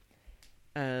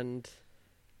 And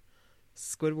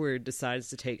Squidward decides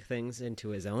to take things into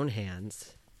his own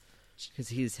hands because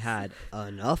he's had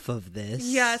enough of this.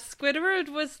 Yeah, Squidward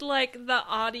was like the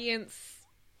audience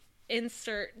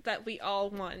insert that we all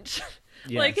want.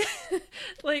 Yes.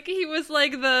 like he was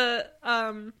like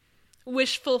the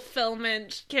wish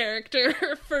fulfillment character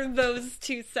for those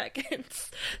 2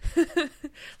 seconds.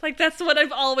 Like, that's what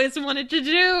I've always wanted to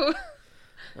do.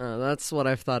 That's what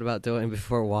I've thought about doing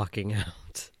before walking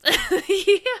out.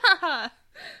 Yeah.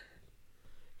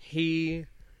 He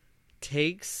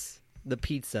takes the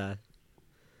pizza,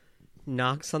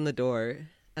 knocks on the door,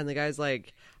 and the guy's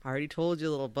like, I already told you,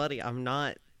 little buddy, I'm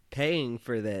not paying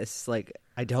for this. Like,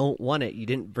 I don't want it. You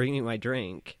didn't bring me my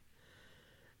drink.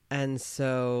 And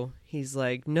so he's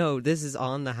like, no, this is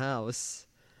on the house.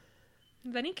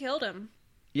 Then he killed him.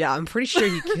 Yeah, I'm pretty sure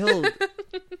he killed...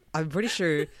 I'm pretty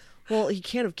sure... Well, he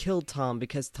can't have killed Tom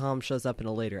because Tom shows up in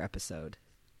a later episode.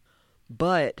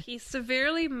 But... He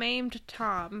severely maimed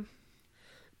Tom.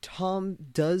 Tom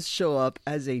does show up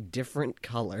as a different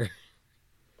color.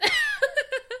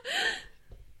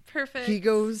 Perfect. He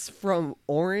goes from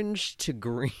orange to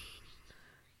green.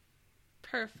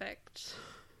 Perfect.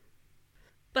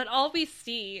 But all we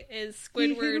see is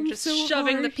Squidward just so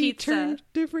shoving hard, the pizza. He turned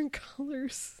different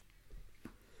colors.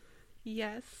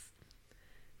 Yes.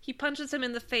 He punches him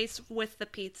in the face with the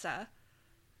pizza.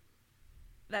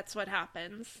 That's what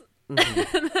happens.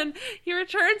 Mm-hmm. And then he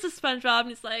returns to SpongeBob and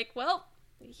he's like, well,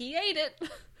 he ate it.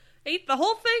 Ate the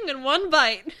whole thing in one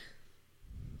bite.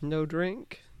 No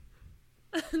drink.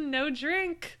 No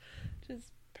drink.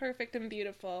 is perfect and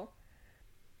beautiful.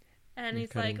 And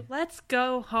he's like, let's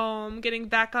go home, getting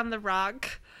back on the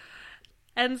rock.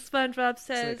 And SpongeBob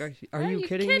says, like, are you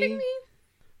kidding me?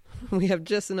 We have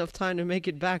just enough time to make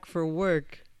it back for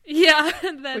work. Yeah.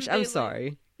 Which, I'm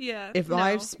sorry. Yeah. If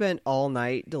I've spent all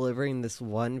night delivering this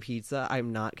one pizza,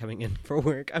 I'm not coming in for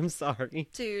work. I'm sorry.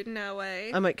 Dude, no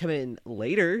way. I might come in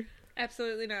later.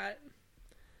 Absolutely not.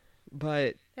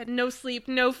 But... had no sleep,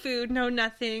 no food, no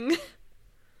nothing.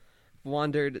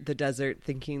 Wandered the desert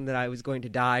thinking that I was going to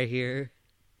die here.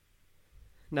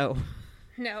 No.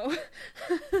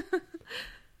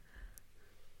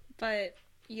 But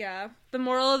yeah, the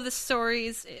moral of this story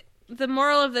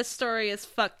is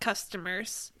fuck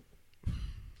customers.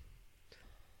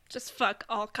 Just fuck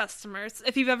all customers.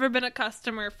 If you've ever been a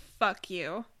customer, fuck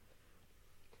you.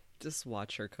 Just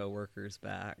watch your coworkers'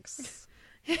 backs.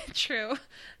 True.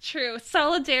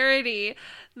 Solidarity.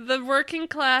 The working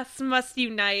class must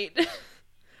unite.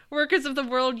 Workers of the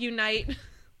world unite.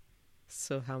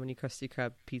 So how many Krusty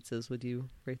Krab pizzas would you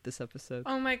rate this episode?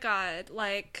 Oh my god,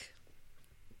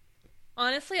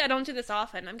 honestly, I don't do this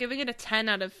often. I'm giving it a 10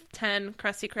 out of 10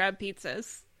 Krusty Krab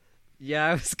pizzas. Yeah,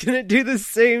 I was gonna do the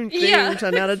same thing. Yeah.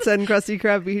 10 out of 10 Krusty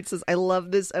Krab pizzas. I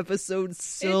love this episode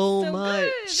so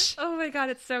much. Good. Oh my god,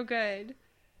 it's so good.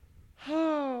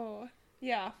 Oh,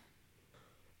 yeah.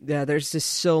 Yeah, there's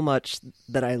just so much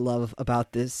that I love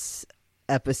about this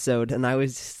episode, and I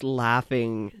was just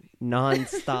laughing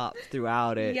nonstop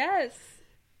throughout it. Yes.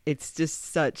 It's just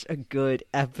such a good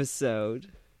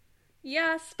episode.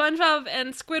 Yeah, SpongeBob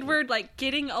and Squidward,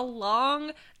 getting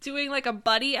along, doing, a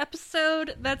buddy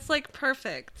episode. That's,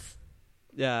 perfect.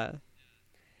 Yeah.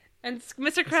 And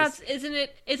Mr. Krabs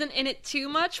isn't in it too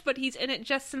much, but he's in it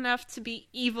just enough to be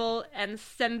evil and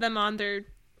send them on their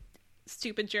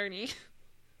stupid journey.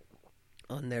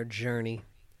 On their journey.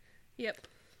 Yep.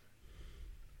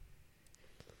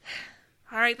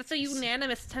 Alright, that's a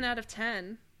unanimous 10 out of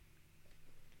 10.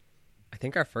 I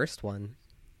think our first one.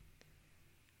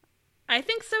 I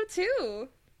think so too.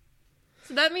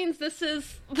 So that means this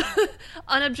is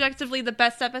unobjectively the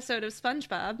best episode of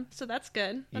SpongeBob. So that's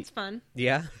good. That's fun.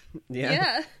 Yeah.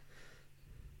 Yeah. You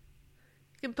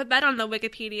can put that on the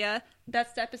Wikipedia.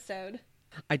 Best episode.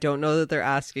 I don't know that they're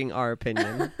asking our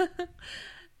opinion.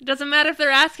 Doesn't matter if they're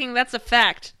asking, that's a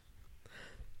fact.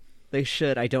 They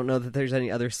should. I don't know that there's any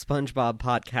other SpongeBob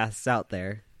podcasts out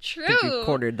there. True. I think we've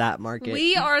cornered that market.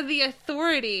 We are the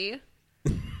authority.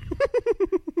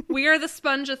 We are the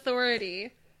Sponge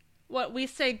Authority. What we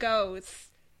say goes.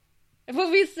 And what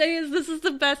we say is this is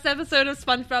the best episode of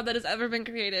SpongeBob that has ever been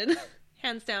created.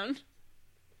 Hands down.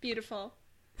 Beautiful.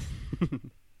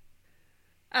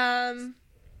 Then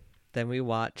we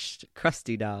watched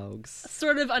Krusty Dogs.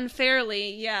 Sort of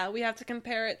unfairly, yeah. We have to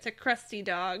compare it to Krusty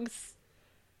Dogs.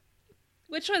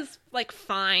 Which was,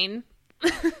 fine.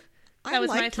 I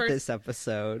liked this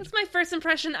episode. That's my first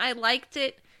impression. I liked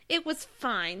it. It was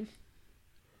fine.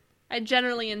 I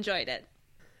generally enjoyed it.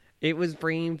 It was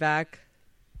bringing back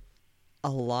a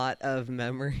lot of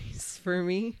memories for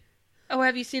me. Oh,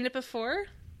 have you seen it before?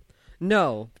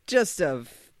 No, just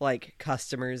of,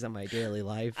 customers in my daily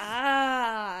life.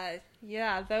 Ah,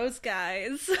 yeah, those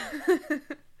guys.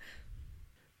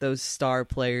 Those star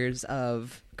players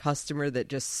of customer that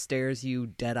just stares you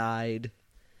dead-eyed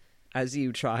as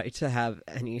you try to have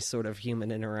any sort of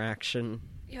human interaction.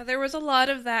 Yeah, there was a lot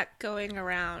of that going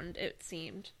around, it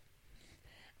seemed.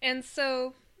 And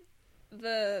so,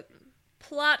 the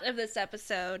plot of this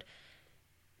episode,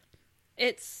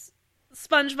 it's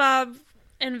SpongeBob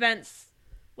invents,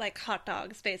 hot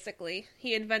dogs, basically.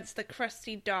 He invents the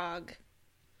Krusty Dog.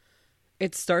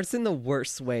 It starts in the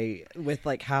worst way with,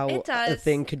 how a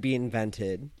thing could be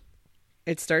invented.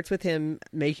 It starts with him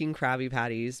making Krabby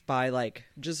Patties by,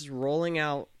 just rolling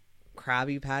out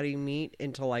Krabby Patty meat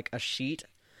into, a sheet,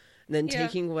 and then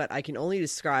taking what I can only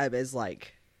describe as,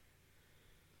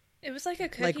 it was like a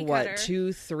cookie like what, cutter.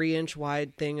 2-3 inch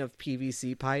wide thing of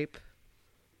PVC pipe.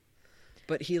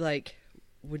 But he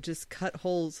would just cut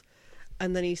holes,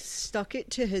 and then he stuck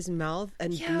it to his mouth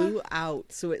and blew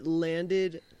out, so it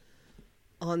landed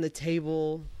on the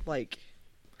table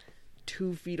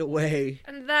 2 feet away.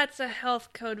 And that's a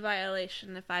health code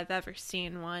violation if I've ever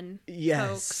seen one. Yes.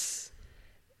 Folks.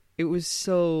 It was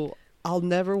so... I'll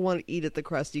never want to eat at the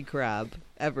Krusty Krab,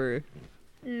 ever.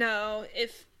 No,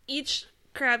 if each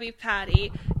Krabby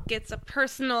Patty gets a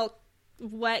personal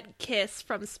wet kiss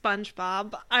from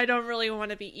SpongeBob, I don't really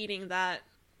want to be eating that.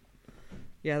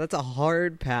 Yeah, that's a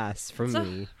hard pass from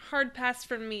me. A hard pass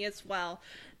from me as well.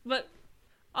 But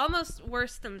almost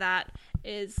worse than that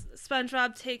is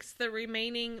SpongeBob takes the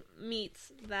remaining meat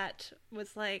that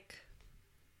was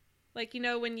Like,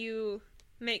 when you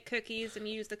make cookies and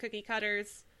you use the cookie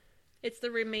cutters, it's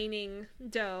the remaining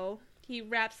dough. He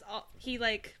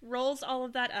rolls all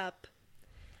of that up,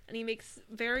 and he makes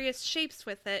various shapes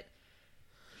with it.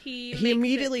 He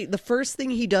immediately, the first thing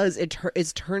he does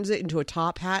is turns it into a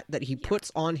top hat that he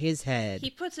puts on his head. He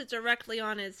puts it directly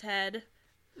on his head.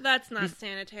 That's not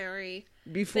sanitary.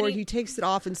 Before he takes it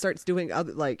off and starts doing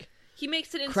other, he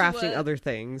makes it into crafting other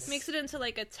things. Makes it into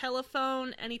a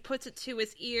telephone, and he puts it to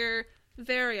his ear.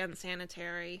 Very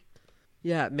unsanitary.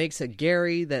 Yeah, it makes a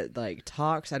Gary that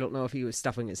talks. I don't know if he was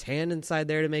stuffing his hand inside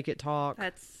there to make it talk.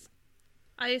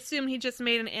 I assume he just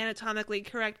made an anatomically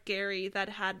correct Gary that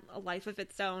had a life of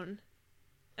its own,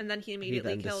 and then he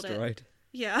immediately killed it.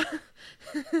 Yeah.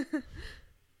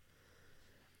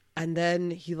 And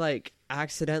then he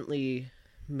accidentally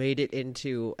made it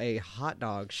into a hot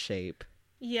dog shape.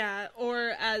 Yeah,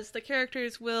 or as the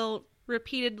characters will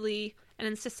repeatedly and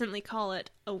insistently call it,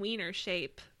 a wiener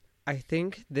shape. I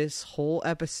think this whole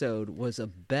episode was a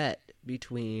bet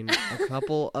between a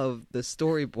couple of the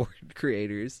storyboard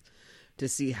creators to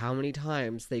see how many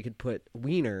times they could put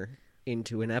wiener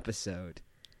into an episode.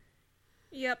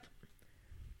 Yep.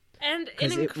 And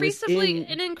in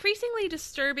increasingly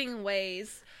disturbing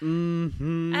ways.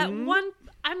 Mm-hmm.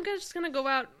 I'm just going to go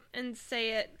out and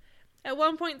say it. At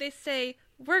one point they say,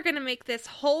 we're going to make this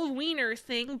whole wiener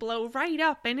thing blow right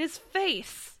up in his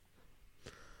face.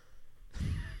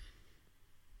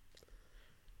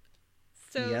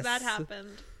 So yes. That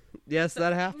happened. Yes,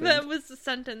 that happened. That was the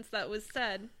sentence that was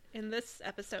said in this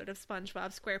episode of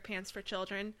SpongeBob SquarePants for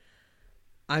Children.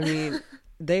 I mean,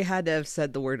 they had to have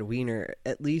said the word wiener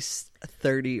at least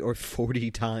 30 or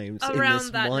 40 times in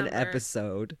this one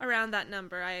episode. Around that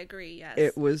number, I agree, yes.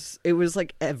 It was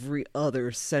every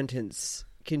other sentence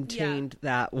contained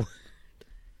that word.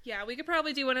 Yeah, we could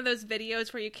probably do one of those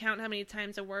videos where you count how many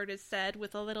times a word is said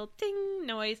with a little ding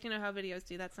noise. You know how videos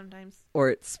do that sometimes? Or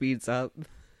it speeds up.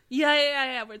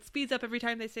 Yeah, where it speeds up every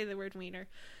time they say the word wiener.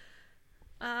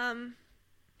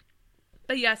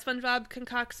 But yeah, SpongeBob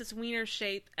concocts this wiener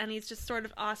shape, and he's just sort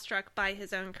of awestruck by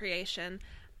his own creation.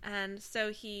 And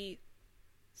so he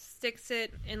sticks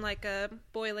it in a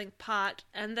boiling pot,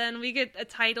 and then we get a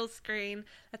title screen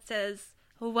that says,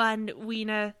 1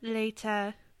 wiener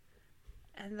later.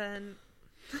 And then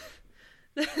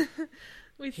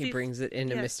he brings it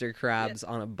into Mr. Krabs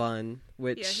on a bun,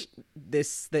 which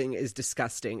this thing is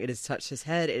disgusting. It has touched his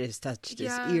head. It has touched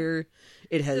his ear.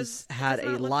 It has had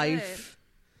a life.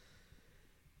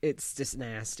 Good. It's just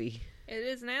nasty. It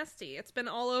is nasty. It's been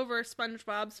all over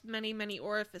SpongeBob's many, many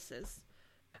orifices.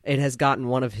 It has gotten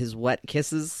one of his wet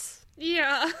kisses.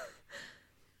 Yeah.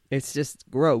 It's just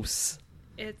gross.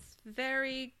 It's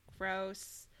very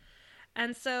gross.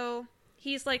 And so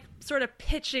he's sort of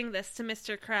pitching this to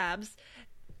Mr. Krabs,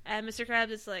 and Mr. Krabs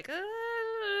is like,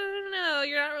 no,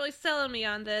 you're not really selling me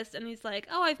on this. And he's like,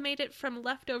 oh, I've made it from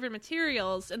leftover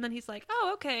materials. And then he's like,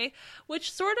 oh, okay,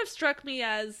 which sort of struck me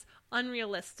as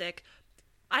unrealistic.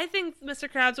 I think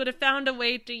Mr. Krabs would have found a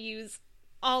way to use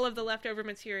all of the leftover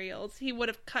materials. He would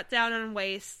have cut down on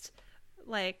waste,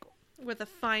 with a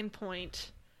fine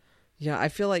point. Yeah, I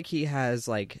feel like he has,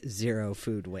 zero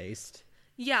food waste.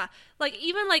 Yeah,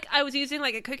 even I was using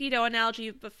a cookie dough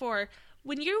analogy before.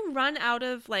 When you run out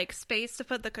of space to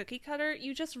put the cookie cutter,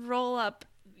 you just roll up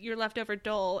your leftover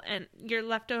dough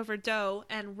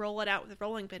and roll it out with a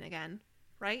rolling pin again,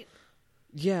 right?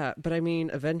 Yeah, but I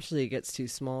mean, eventually it gets too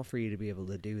small for you to be able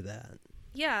to do that.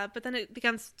 Yeah, but then it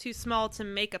becomes too small to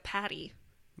make a patty.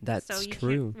 That's true. So you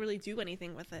can't really do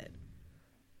anything with it.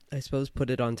 I suppose put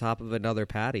it on top of another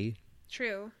patty.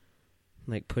 True.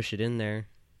 Push it in there.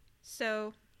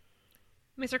 So,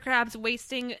 Mr. Krabs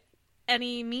wasting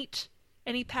any meat,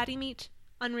 any patty meat,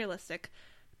 unrealistic.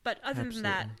 But other than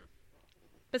that,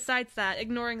 besides that,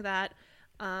 ignoring that,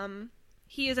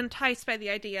 he is enticed by the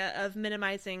idea of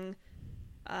minimizing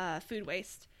food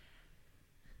waste.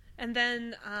 And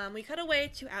then we cut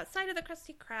away to outside of the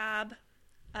Krusty Krab.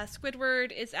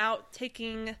 Squidward is out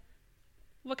taking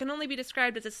what can only be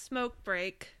described as a smoke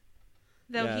break.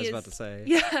 Though I was about to say.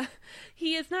 Yeah,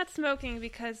 he is not smoking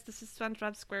because this is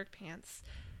SpongeBob SquarePants.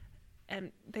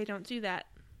 And they don't do that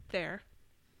there.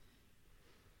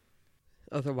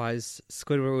 Otherwise,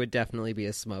 Squidward would definitely be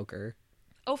a smoker.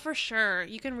 Oh, for sure.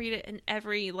 You can read it in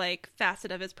every,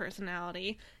 facet of his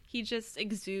personality. He just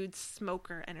exudes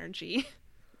smoker energy.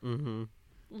 Mm-hmm.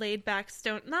 Laid back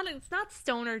it's not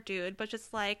stoner dude, but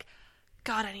just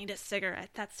God, I need a cigarette.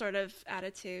 That sort of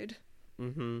attitude.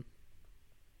 Mm-hmm.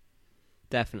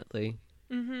 Definitely.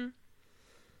 Mm-hmm.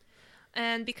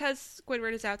 And because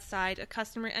Squidward is outside, a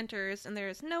customer enters, and there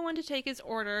is no one to take his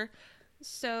order.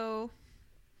 So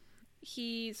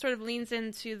he sort of leans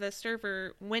into the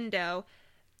server window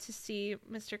to see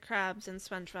Mr. Krabs and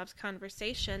SpongeBob's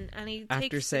conversation, and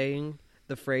after saying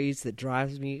the phrase that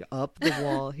drives me up the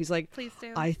wall, he's like, "Please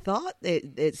do." I thought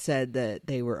it said that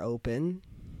they were open,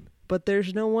 but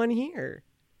there's no one here.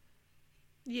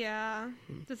 Yeah.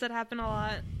 Does that happen a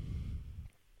lot?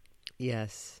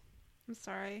 Yes. I'm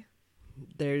sorry.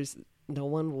 There's no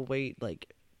one will wait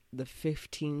like the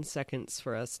 15 seconds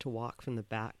for us to walk from the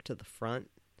back to the front.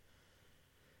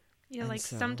 Yeah, like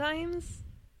sometimes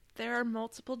there are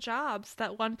multiple jobs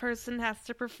that one person has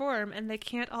to perform, and they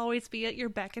can't always be at your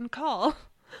beck and call.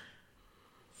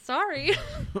 Sorry.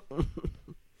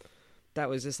 That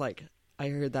was just like, I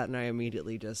heard that and I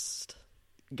immediately just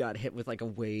got hit with like a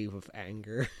wave of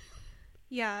anger.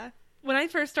 Yeah. When I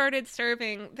first started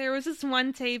serving, there was this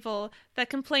one table that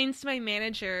complained to my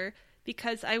manager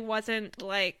because I wasn't,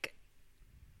 like,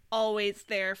 always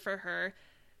there for her.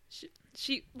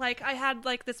 She like, I had,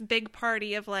 like, this big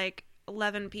party of, like,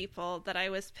 11 people that I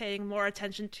was paying more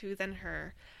attention to than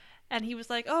her. And he was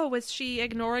like, oh, was she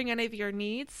ignoring any of your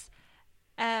needs?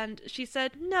 And she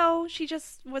said, no, she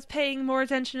just was paying more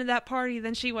attention to that party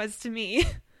than she was to me.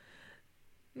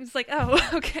 It's like, oh,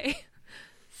 okay.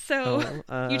 So,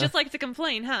 you just like to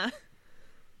complain, huh?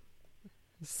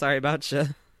 Sorry about you.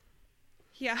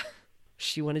 Yeah.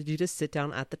 She wanted you to sit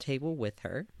down at the table with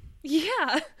her.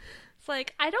 Yeah. It's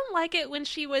like, I don't like it when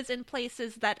she was in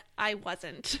places that I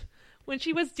wasn't. When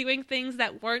she was doing things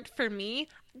that weren't for me,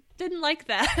 didn't like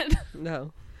that.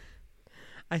 No.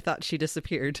 I thought she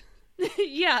disappeared.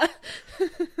 Yeah.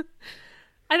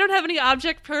 I don't have any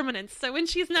object permanence, so when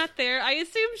she's not there, I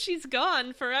assume she's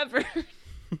gone forever.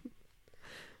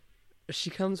 She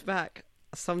comes back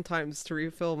sometimes to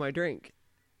refill my drink.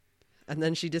 And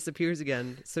then she disappears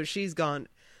again. So she's gone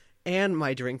and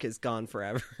my drink is gone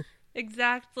forever.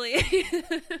 Exactly.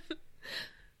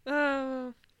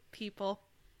 Oh, people.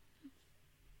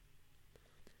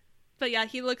 But yeah,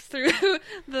 he looks through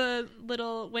the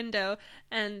little window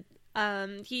and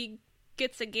he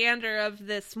gets a gander of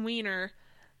this wiener.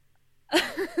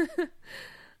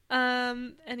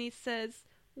 And he says,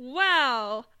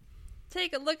 wow,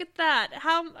 take a look at that.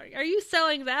 How are you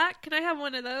selling that? Can I have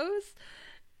one of those?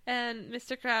 And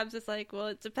Mr. Krabs is like, well,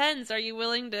 it depends. Are you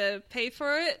willing to pay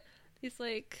for it? He's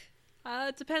like,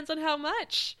 it depends on how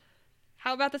much.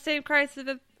 How about the same price of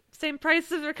a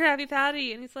Krabby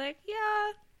Patty? And he's like,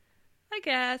 yeah, I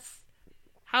guess.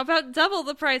 How about double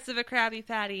the price of a Krabby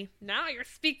Patty? Now you're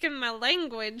speaking my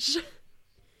language.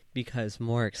 Because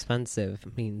more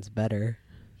expensive means better.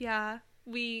 Yeah,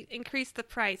 we increase the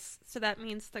price, so that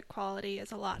means the quality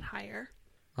is a lot higher.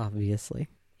 Obviously.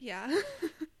 Yeah.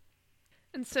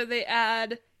 And so they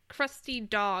add Krusty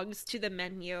dogs to the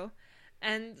menu,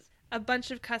 and a bunch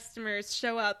of customers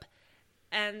show up,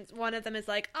 and one of them is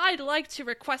like, I'd like to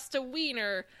request a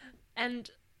wiener, and...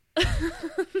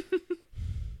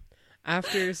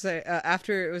 After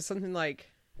it was something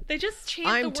like, they just chant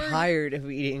I'm the word. tired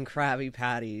of eating Krabby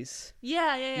Patties.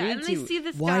 Yeah. And they see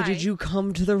this guy. Why did you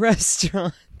come to the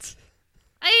restaurant?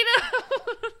 I know.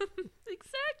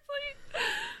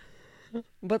 Exactly.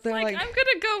 But they're like, I'm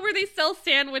gonna go where they sell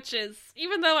sandwiches,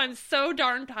 even though I'm so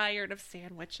darn tired of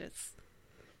sandwiches.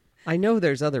 I know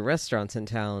there's other restaurants in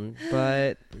town,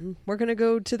 but we're gonna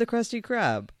go to the Krusty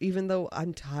Krab, even though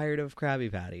I'm tired of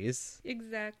Krabby Patties.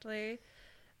 Exactly.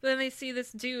 Then they see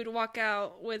this dude walk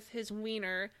out with his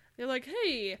wiener. They're like,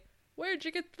 hey, where'd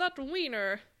you get that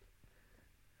wiener?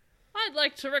 I'd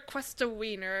like to request a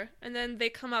wiener. And then they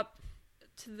come up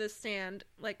to the stand,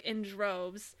 like, in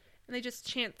droves, and they just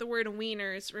chant the word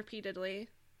wieners repeatedly.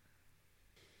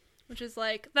 Which is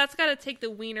like, that's gotta take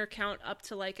the wiener count up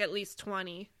to, like, at least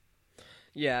 20.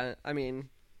 Yeah, I mean,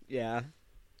 yeah.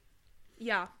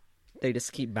 Yeah. They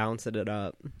just keep bouncing it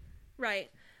up. Right.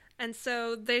 And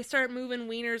so they start moving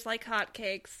wieners like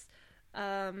hotcakes.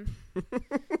 Thank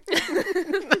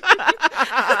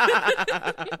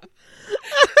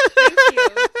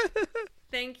you.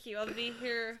 Thank you. I'll be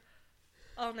here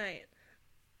all night.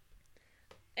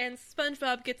 And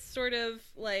SpongeBob gets sort of,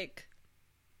 like,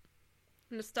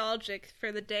 nostalgic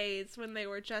for the days when they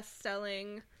were just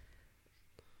selling...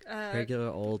 regular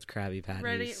old Krabby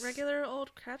Patties. Regular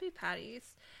old Krabby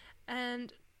Patties.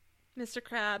 And Mr.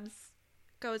 Krabs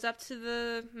goes up to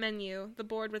the menu, the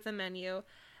board with the menu,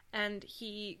 and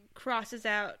he crosses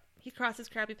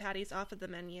Krabby Patties off of the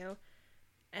menu,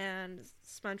 and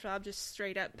SpongeBob just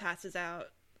straight up passes out.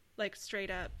 Like,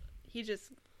 straight up. He's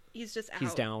just out.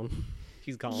 He's down.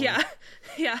 He's gone. Yeah.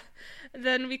 Yeah.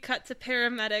 Then we cut to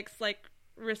paramedics, like,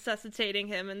 resuscitating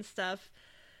him and stuff.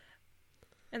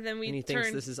 And then he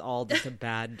thinks this is all just a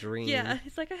bad dream. Yeah,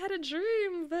 he's like, I had a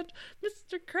dream that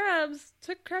Mr. Krabs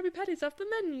took Krabby Patties off the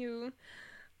menu.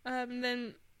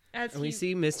 Then we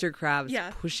see Mr.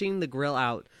 Krabs pushing the grill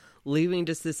out, leaving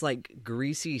just this like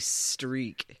greasy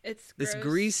streak. It's this gross.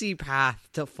 Greasy path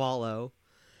to follow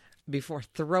before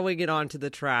throwing it onto the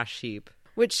trash heap.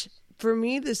 Which, for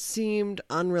me, this seemed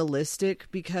unrealistic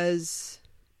because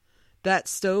that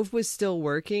stove was still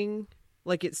working.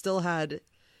 Like, it still had,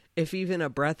 if even a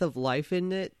breath of life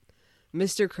in it.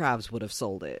 Mr. Krabs would have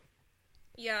sold it.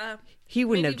 Yeah. He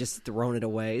wouldn't have just thrown it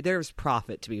away. There's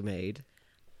profit to be made.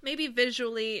 Maybe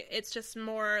visually, it's just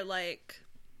more, like,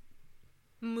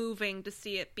 moving to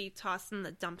see it be tossed in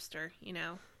the dumpster, you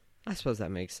know? I suppose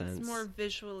that makes sense. It's more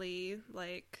visually,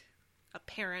 like,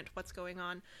 apparent what's going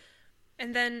on.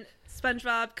 And then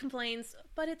SpongeBob complains,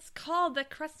 but it's called the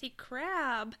Krusty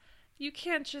Krab. You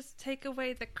can't just take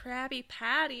away the Krabby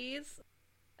Patties.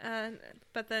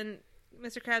 But then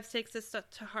Mr. Krabs takes this stuff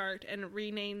to heart and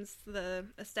renames the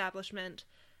establishment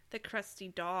the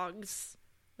Krusty Dogs,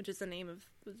 which is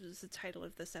the title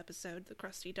of this episode, the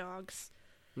Krusty Dogs.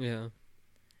 Yeah.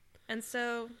 And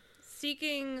so,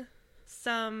 seeking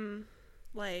some,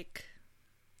 like,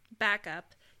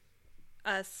 backup,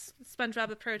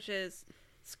 SpongeBob approaches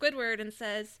Squidward and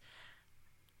says,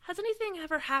 has anything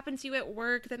ever happened to you at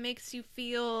work that makes you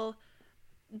feel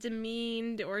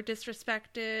demeaned or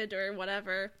disrespected or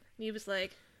whatever? And he was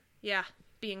like, yeah,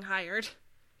 being hired.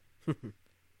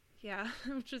 Yeah,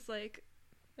 which is like,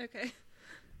 okay.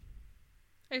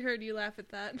 I heard you laugh at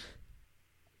that.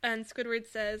 And Squidward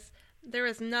says, there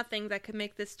is nothing that could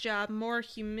make this job more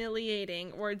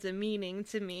humiliating or demeaning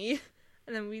to me.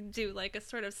 And then we do, like, a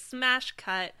sort of smash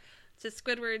cut to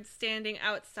Squidward standing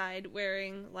outside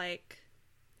wearing, like,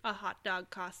 a hot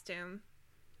dog costume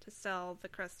to sell the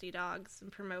Krusty Dogs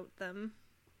and promote them.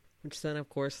 Which then, of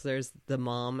course, there's the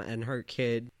mom and her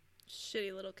kid.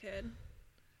 Shitty little kid.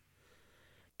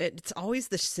 It's always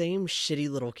the same shitty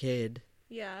little kid.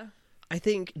 Yeah. I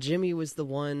think Jimmy was the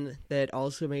one that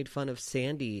also made fun of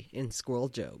Sandy in Squirrel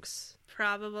Jokes.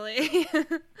 Probably.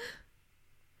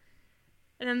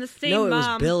 And then the same mom... No, it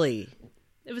was Billy.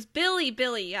 It was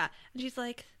Billy, yeah. And she's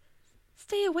like,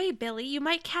 stay away, Billy. You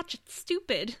might catch it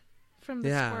stupid from the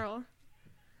squirrel.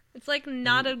 It's like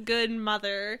not a good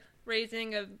mother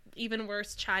raising a even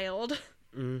worse child.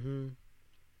 Mm-hmm.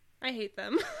 I hate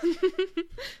them.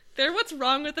 They're what's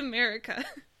wrong with America.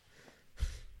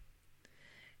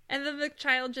 And then the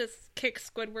child just kicks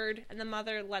Squidward, and the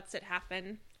mother lets it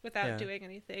happen without doing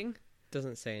anything.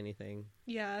 Doesn't say anything.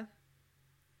 Yeah.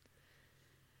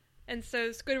 And so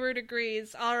Squidward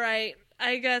agrees, all right,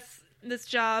 I guess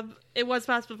it was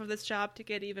possible for this job to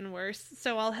get even worse,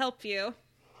 so I'll help you.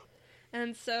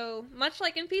 And so, much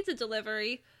like in pizza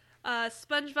delivery,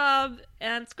 SpongeBob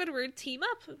and Squidward team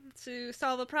up to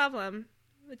solve a problem,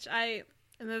 which I'm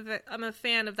a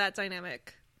fan of that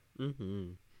dynamic.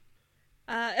 Mm-hmm.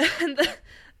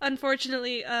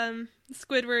 Unfortunately,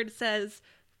 Squidward says,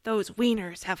 those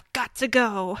wieners have got to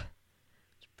go.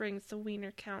 Which brings the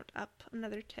wiener count up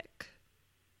another tick.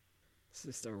 It's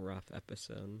just a rough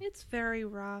episode. It's very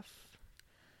rough.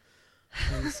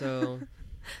 And so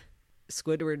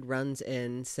Squidward runs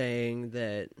in saying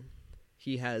that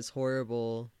he has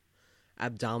horrible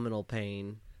abdominal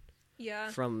pain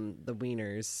from the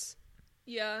wieners.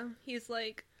 Yeah, he's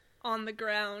like on the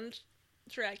ground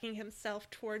dragging himself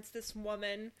towards this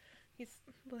woman. He's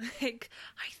like,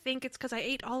 I think it's because I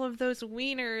ate all of those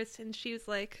wieners. And she was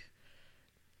like,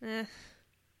 oh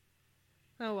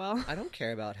well. I don't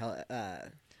care about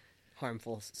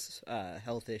harmful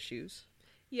health issues.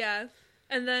 Yeah.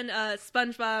 And then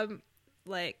SpongeBob,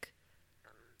 like,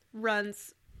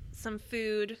 runs some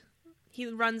food. He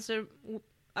runs a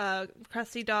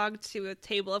Krusty Dog to a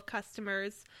table of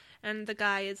customers. And the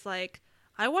guy is like,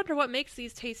 I wonder what makes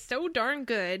these taste so darn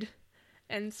good.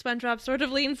 And SpongeBob sort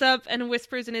of leans up and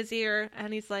whispers in his ear,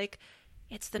 and he's like,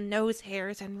 it's the nose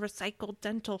hairs and recycled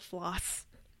dental floss.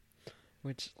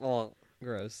 Which,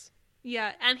 gross.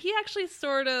 Yeah, and he actually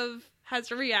sort of has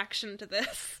a reaction to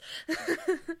this.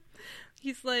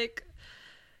 He's like,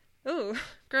 oh,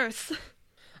 gross.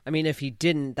 I mean, if he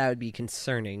didn't, that would be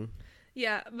concerning.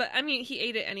 Yeah, but I mean, he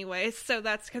ate it anyway, so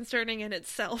that's concerning in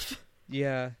itself.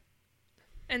 Yeah.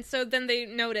 And so then they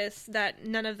notice that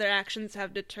none of their actions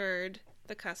have deterred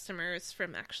the customers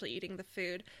from actually eating the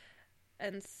food.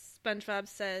 And SpongeBob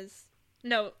says,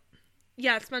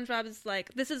 SpongeBob is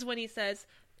like, this is when he says,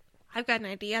 I've got an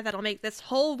idea that'll make this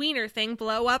whole wiener thing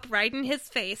blow up right in his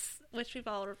face, which we've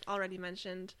already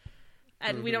mentioned.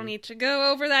 And we don't need to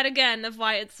go over that again of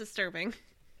why it's disturbing.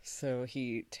 So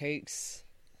he takes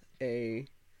a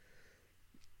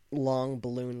long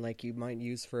balloon like you might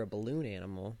use for a balloon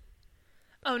animal.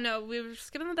 Oh no, we were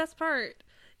skipping the best part.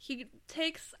 He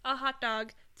takes a hot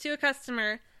dog to a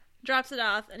customer, drops it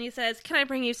off, and he says, "Can I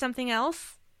bring you something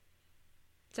else?"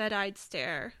 Dead-eyed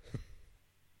stare.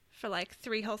 For like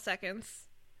 3 whole seconds.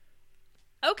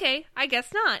 Okay, I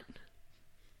guess not.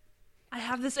 I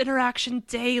have this interaction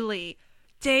daily.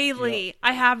 Yep.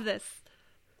 I have this.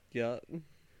 Yep.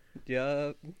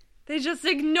 They just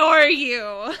ignore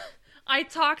you. I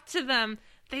talk to them.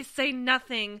 They say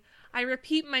nothing. I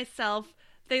repeat myself.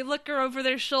 They look over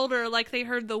their shoulder like they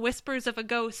heard the whispers of a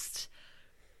ghost.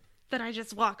 Then I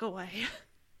just walk away.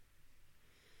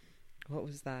 What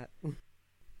was that?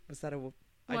 Was that a... What?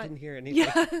 I didn't hear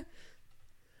anything.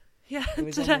 Yeah,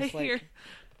 did I hear? Like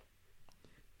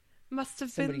must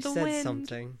have been the somebody wind. said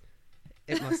something.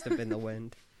 It must have been the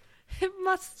wind. It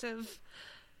must have.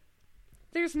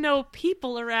 There's no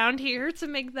people around here to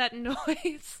make that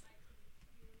noise.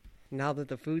 Now that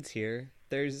the food's here,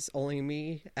 there's only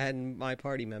me and my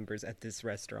party members at this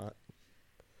restaurant.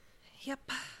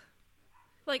 Yep.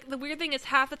 Like, the weird thing is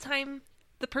half the time,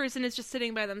 the person is just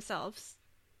sitting by themselves.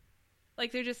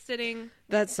 Like, they're just sitting.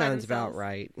 That sounds about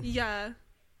right. Yeah.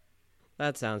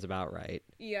 That sounds about right.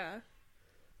 Yeah.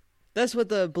 That's what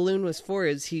the balloon was for,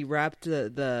 is he wrapped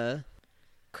the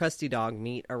Krusty dog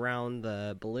meat around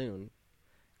the balloon.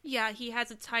 Yeah, he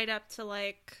has it tied up to,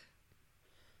 like...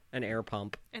 An air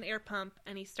pump. And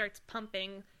he starts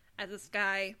pumping as this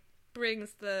guy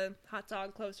brings the hot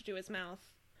dog closer to his mouth.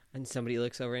 And somebody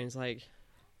looks over and is like...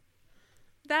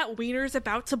 That wiener's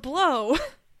about to blow!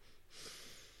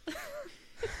 I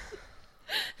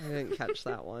didn't catch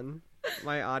that one.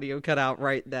 My audio cut out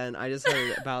right then. I just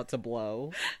heard about to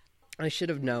blow. I should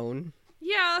have known.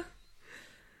 Yeah.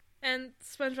 And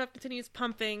SpongeBob continues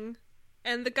pumping.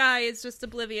 And the guy is just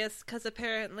oblivious because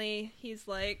apparently he's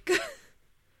like...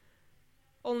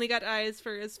 only got eyes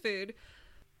for his food.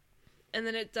 And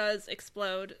then it does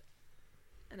explode.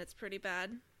 And it's pretty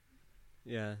bad.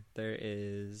 Yeah, there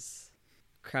is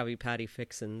Krabby Patty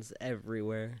fixins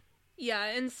everywhere. Yeah,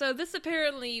 and so this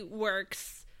apparently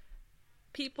works.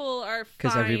 People are fine.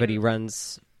 Because everybody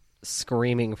runs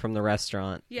screaming from the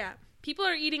restaurant. Yeah. People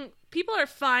are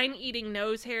fine eating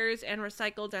nose hairs and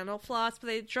recycled dental floss, but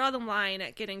they draw the line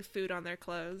at getting food on their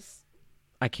clothes.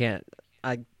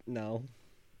 No.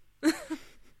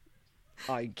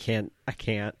 I can't.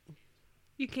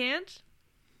 You can't?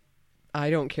 I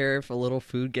don't care if a little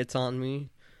food gets on me.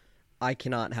 I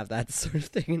cannot have that sort of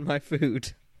thing in my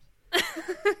food.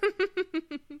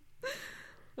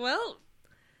 Well,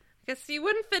 I guess you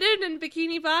wouldn't fit in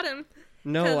Bikini Bottom.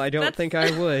 No, I don't think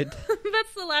I would.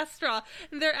 That's the last straw.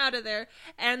 And they're out of there.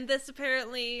 And this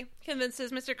apparently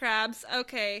convinces Mr. Krabs,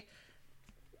 okay,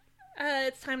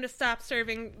 it's time to stop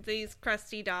serving these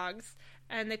crusty dogs.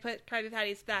 And they put Krabby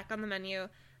Patties back on the menu.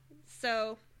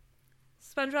 So,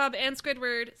 SpongeBob and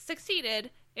Squidward succeeded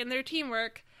in their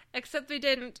teamwork, except they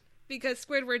didn't because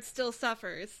Squidward still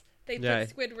suffers. They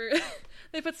put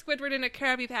Squidward in a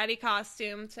Krabby Patty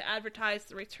costume to advertise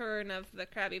the return of the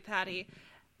Krabby Patty.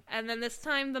 And then this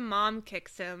time the mom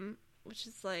kicks him, which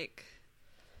is like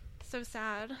so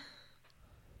sad.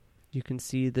 You can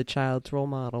see the child's role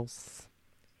models.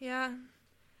 Yeah.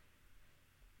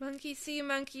 Monkey see,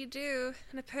 monkey do.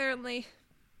 And apparently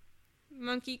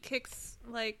monkey kicks,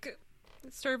 like,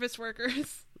 service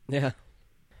workers. Yeah.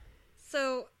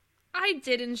 So, I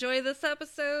did enjoy this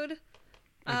episode.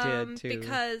 I did, too.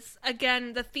 Because,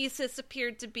 again, the thesis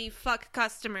appeared to be fuck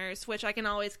customers, which I can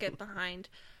always get behind.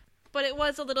 But it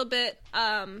was a little bit,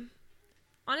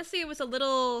 honestly, it was a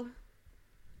little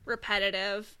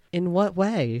repetitive. In what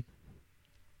way?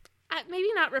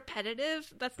 Maybe not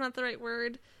repetitive. That's not the right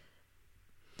word.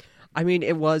 I mean,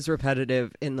 it was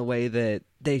repetitive in the way that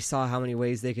they saw how many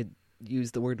ways they could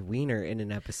use the word wiener in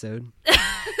an episode. That's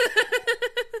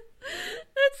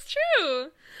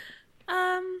true.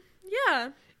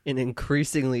 Yeah. In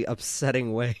increasingly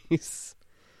upsetting ways.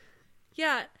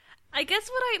 Yeah. I guess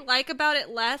what I like about it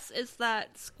less is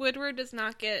that Squidward does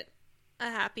not get a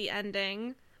happy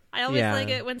ending. I always like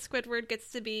it when Squidward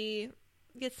gets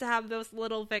to have those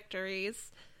little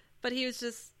victories. But he was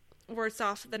just worse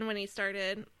off than when he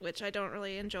started, which I don't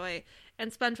really enjoy.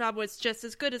 And SpongeBob was just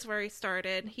as good as where he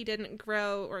started. He didn't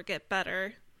grow or get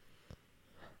better.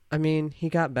 I mean, he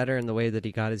got better in the way that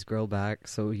he got his grow back,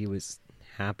 so he was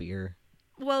happier.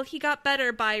 Well, he got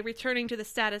better by returning to the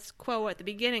status quo at the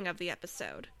beginning of the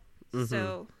episode. Mm-hmm.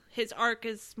 So his arc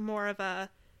is more of a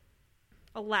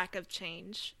lack of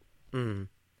change. Mm-hmm.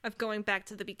 Of going back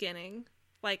to the beginning.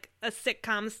 Like a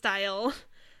sitcom style.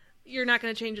 You're not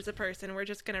going to change as a person. We're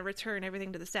just going to return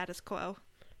everything to the status quo.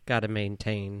 Gotta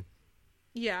maintain.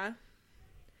 Yeah.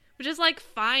 which is like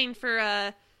fine for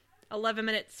a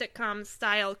 11-minute sitcom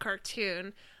style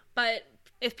cartoon. But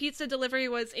if Pizza Delivery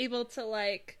was able to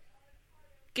like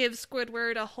give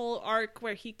Squidward a whole arc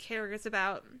where he cares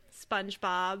about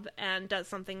SpongeBob and does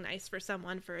something nice for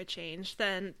someone for a change,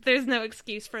 then there's no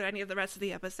excuse for any of the rest of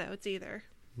the episodes either.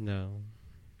 No,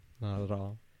 not at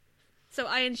all. So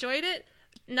I enjoyed it.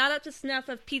 Not up to snuff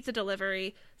of Pizza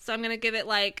Delivery, so I'm going to give it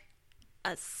like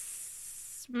an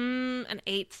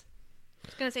 8. I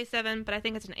was going to say 7, but I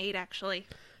think it's an 8 actually.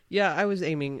 Yeah, I was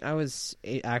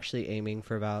actually aiming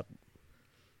for about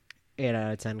 8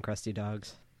 out of 10 Krusty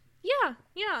dogs.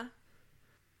 Yeah.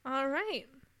 All right.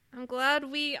 I'm glad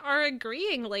we are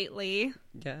agreeing lately.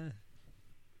 Yeah.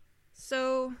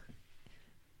 So,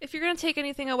 if you're going to take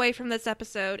anything away from this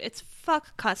episode, it's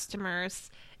fuck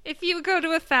customers. If you go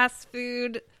to a fast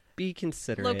food be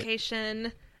considerate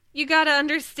location, you got to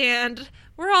understand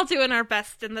we're all doing our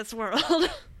best in this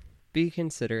world. Be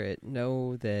considerate.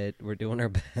 Know that we're doing our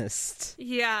best.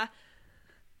 Yeah.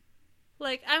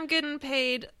 Like, I'm getting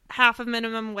paid half a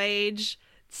minimum wage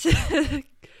to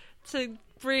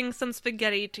bring some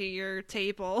spaghetti to your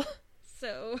table.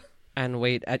 So. And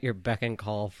wait at your beck and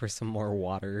call for some more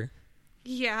water.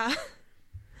 Yeah.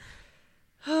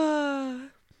 So,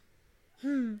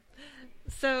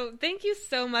 thank you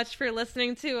so much for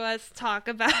listening to us talk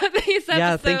about these episodes.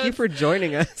 Yeah, thank you for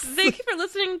joining us. Thank you for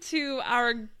listening to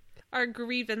our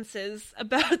grievances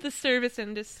about the service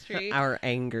industry. Our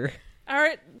anger.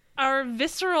 Our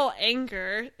visceral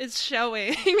anger is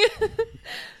showing.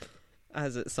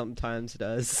 As it sometimes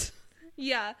does.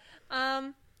 Yeah.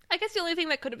 I guess the only thing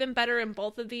that could have been better in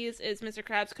both of these is Mr.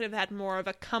 Krabs could have had more of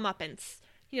a comeuppance.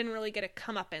 He didn't really get a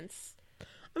comeuppance.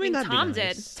 I mean Tom be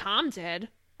nice. did. Tom did.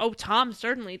 Oh, Tom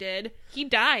certainly did. He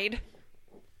died.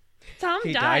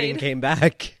 He died and came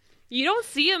back. You don't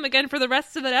see him again for the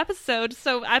rest of the episode,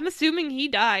 so I'm assuming he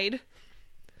died.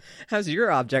 How's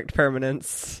your object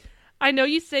permanence? I know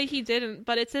you say he didn't,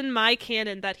 but it's in my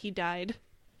canon that he died.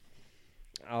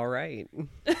 All right.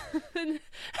 And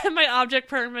my object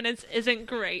permanence isn't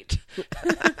great.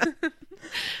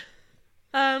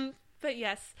 But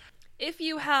yes, if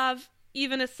you have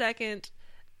even a second,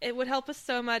 it would help us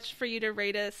so much for you to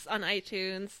rate us on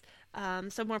iTunes,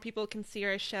 so more people can see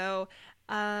our show.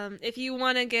 If you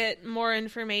want to get more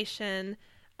information,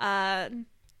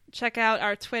 check out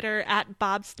our Twitter at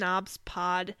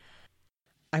BobSnobsPod.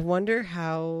 I wonder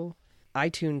how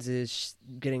iTunes is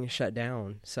getting shut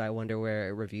down, so I wonder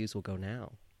where reviews will go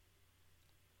now.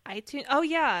 iTunes? Oh,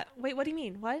 yeah. Wait, what do you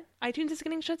mean? What? iTunes is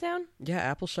getting shut down? Yeah,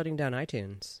 Apple's shutting down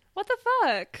iTunes. What the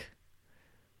fuck?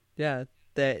 Yeah,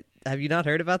 have you not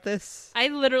heard about this? I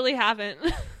literally haven't.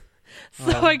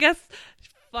 So I guess,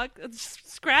 fuck,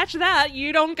 scratch that.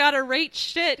 You don't gotta rate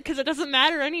shit, because it doesn't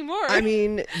matter anymore. I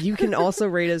mean, you can also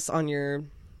rate us on your,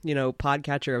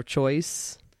 podcatcher of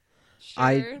choice. Sure.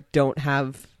 I don't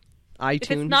have iTunes.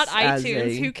 If it's not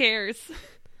iTunes, who cares?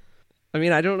 I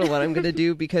mean, I don't know what I'm going to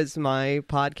do because my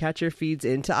podcatcher feeds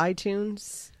into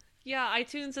iTunes. Yeah,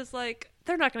 iTunes is like,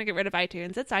 they're not going to get rid of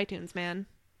iTunes. It's iTunes, man.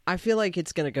 I feel like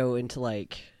it's going to go into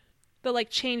they'll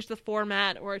change the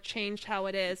format or change how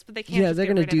it is, but they can't. Yeah, they're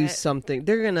going to do something.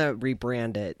 They're going to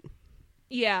rebrand it.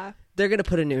 Yeah. They're going to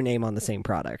put a new name on the same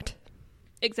product.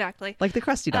 Exactly. Like the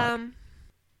Krusty dog.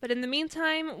 But in the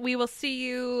meantime, we will see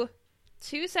you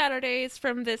 2 Saturdays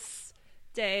from this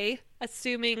day,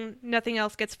 assuming nothing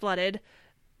else gets flooded.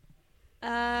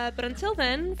 But until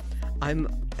then...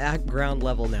 I'm at ground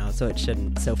level now, so it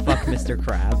shouldn't. So fuck Mr.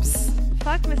 Krabs.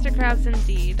 Fuck Mr. Krabs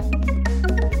indeed.